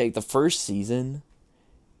 I would say the first season,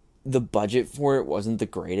 the budget for it wasn't the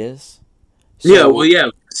greatest. So,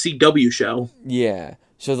 CW show. Yeah.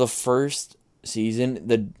 So the first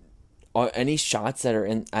season, any shots that are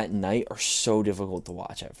in at night are so difficult to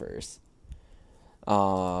watch at first.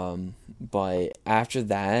 But after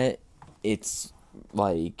that, it's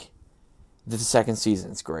like the second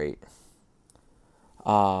season's great.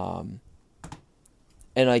 And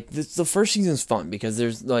like the first season's fun because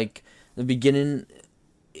there's like the beginning,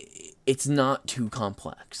 it's not too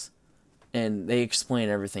complex, and they explain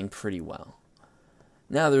everything pretty well.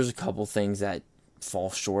 Now there's a couple things that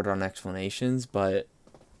fall short on explanations, but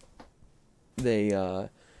I'm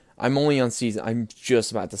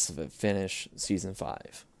just about to finish season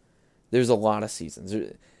 5. There's a lot of seasons.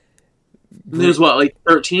 There's what, like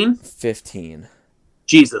 13? 15.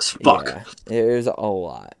 Jesus fuck. Yeah, there's a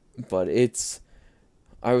lot, but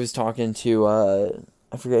I was talking to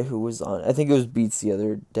I forget who was on. I think it was Beats the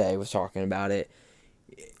other day was talking about it.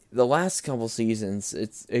 The last couple seasons,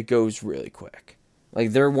 it goes really quick.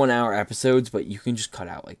 Like, they're 1-hour episodes, but you can just cut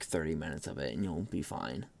out like 30 minutes of it and you'll be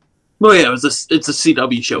fine. Well, yeah, it's a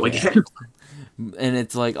CW show again. And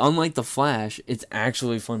it's like, unlike The Flash, it's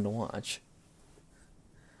actually fun to watch.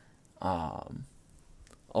 A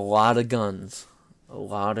lot of guns, a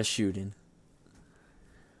lot of shooting.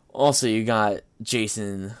 Also, you got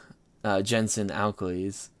Jensen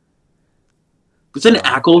Ackles. Was it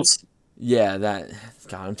Ackles? Yeah, God,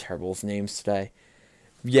 I'm terrible with names today.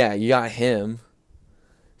 Yeah, you got him.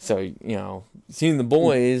 So, seeing The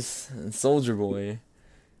Boys and Soldier Boy.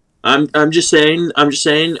 I'm just saying.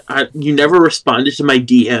 You never responded to my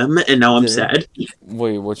DM, and now I'm sad.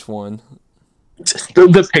 Wait, which one?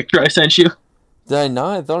 The picture I sent you. Did I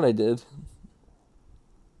not? I thought I did.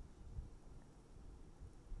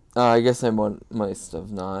 I guess I might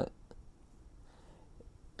have not.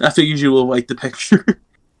 I figured you will like the picture.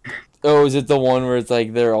 Oh, is it the one where it's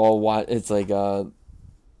like they're all it's like The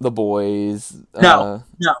Boys? No.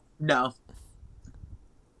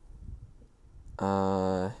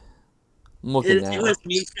 I'm looking at it was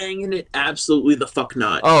me saying it. Absolutely the fuck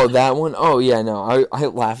not. Oh, that one? Oh, yeah, no. I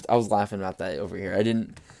laughed. I was laughing about that over here. I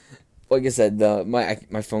didn't... Like I said,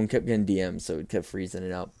 my phone kept getting DM'd, so it kept freezing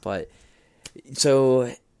it up. But,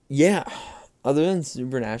 so, yeah. Other than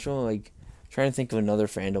Supernatural, like, trying to think of another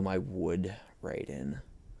fandom I would write in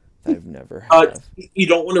that I've never had. You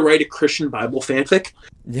don't want to write a Christian Bible fanfic?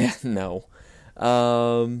 Yeah, no.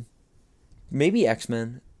 Maybe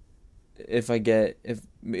X-Men. If it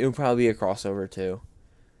would probably be a crossover too.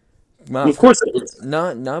 Of course it is.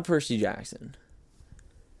 Not Percy Jackson.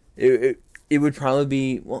 It would probably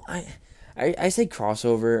be, well, I say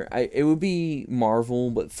crossover. It would be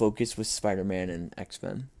Marvel but focused with Spider-Man and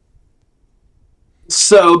X-Men.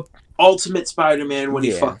 So Ultimate Spider-Man when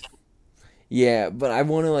he fucked. Yeah, but I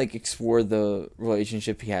want to like explore the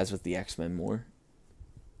relationship he has with the X-Men more.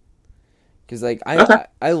 Because like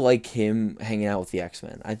I like him hanging out with the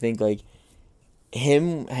X-Men. I think like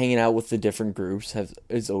him hanging out with the different groups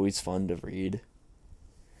is always fun to read.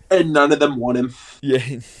 And none of them want him.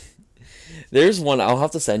 Yeah. There's one, I'll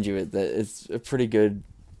have to send you it, that it's a pretty good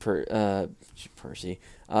Percy.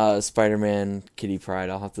 Spider-Man Kitty Pryde.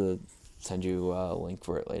 I'll have to send you a link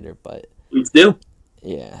for it later, but please do.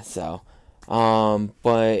 Yeah, so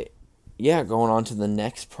but yeah, going on to the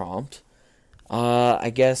next prompt.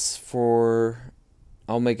 I guess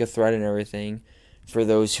I'll make a thread and everything for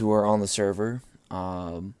those who are on the server.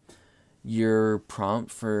 Your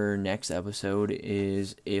prompt for next episode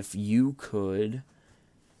is, if you could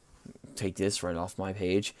take this right off my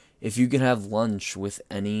page, if you could have lunch with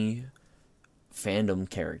any fandom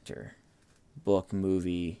character, book,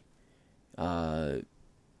 movie, who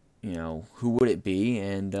would it be?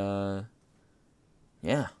 And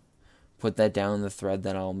yeah, put that down in the thread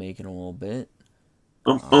that I'll make in a little bit.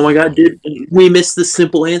 Oh my god, dude, we missed the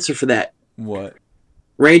simple answer for that. What?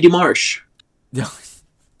 Randy Marsh. Tell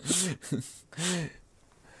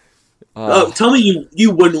me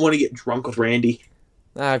you wouldn't want to get drunk with Randy.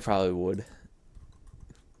 I probably would.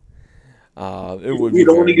 It would You be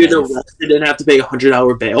don't want very to get nice. arrested and have to pay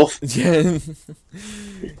 $100 bail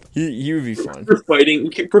Yeah, he would be fun for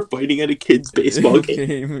fighting at a kid's baseball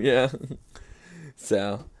game. Yeah.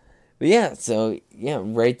 So, but yeah,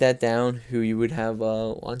 write that down. Who you would have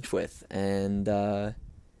lunch with, and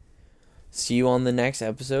see you on the next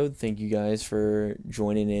episode. Thank you guys for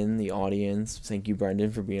joining in, the audience. Thank you,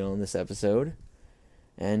 Brendan, for being on this episode,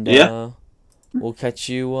 and Yeah. we'll catch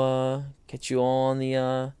you all on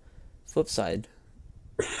the flip side.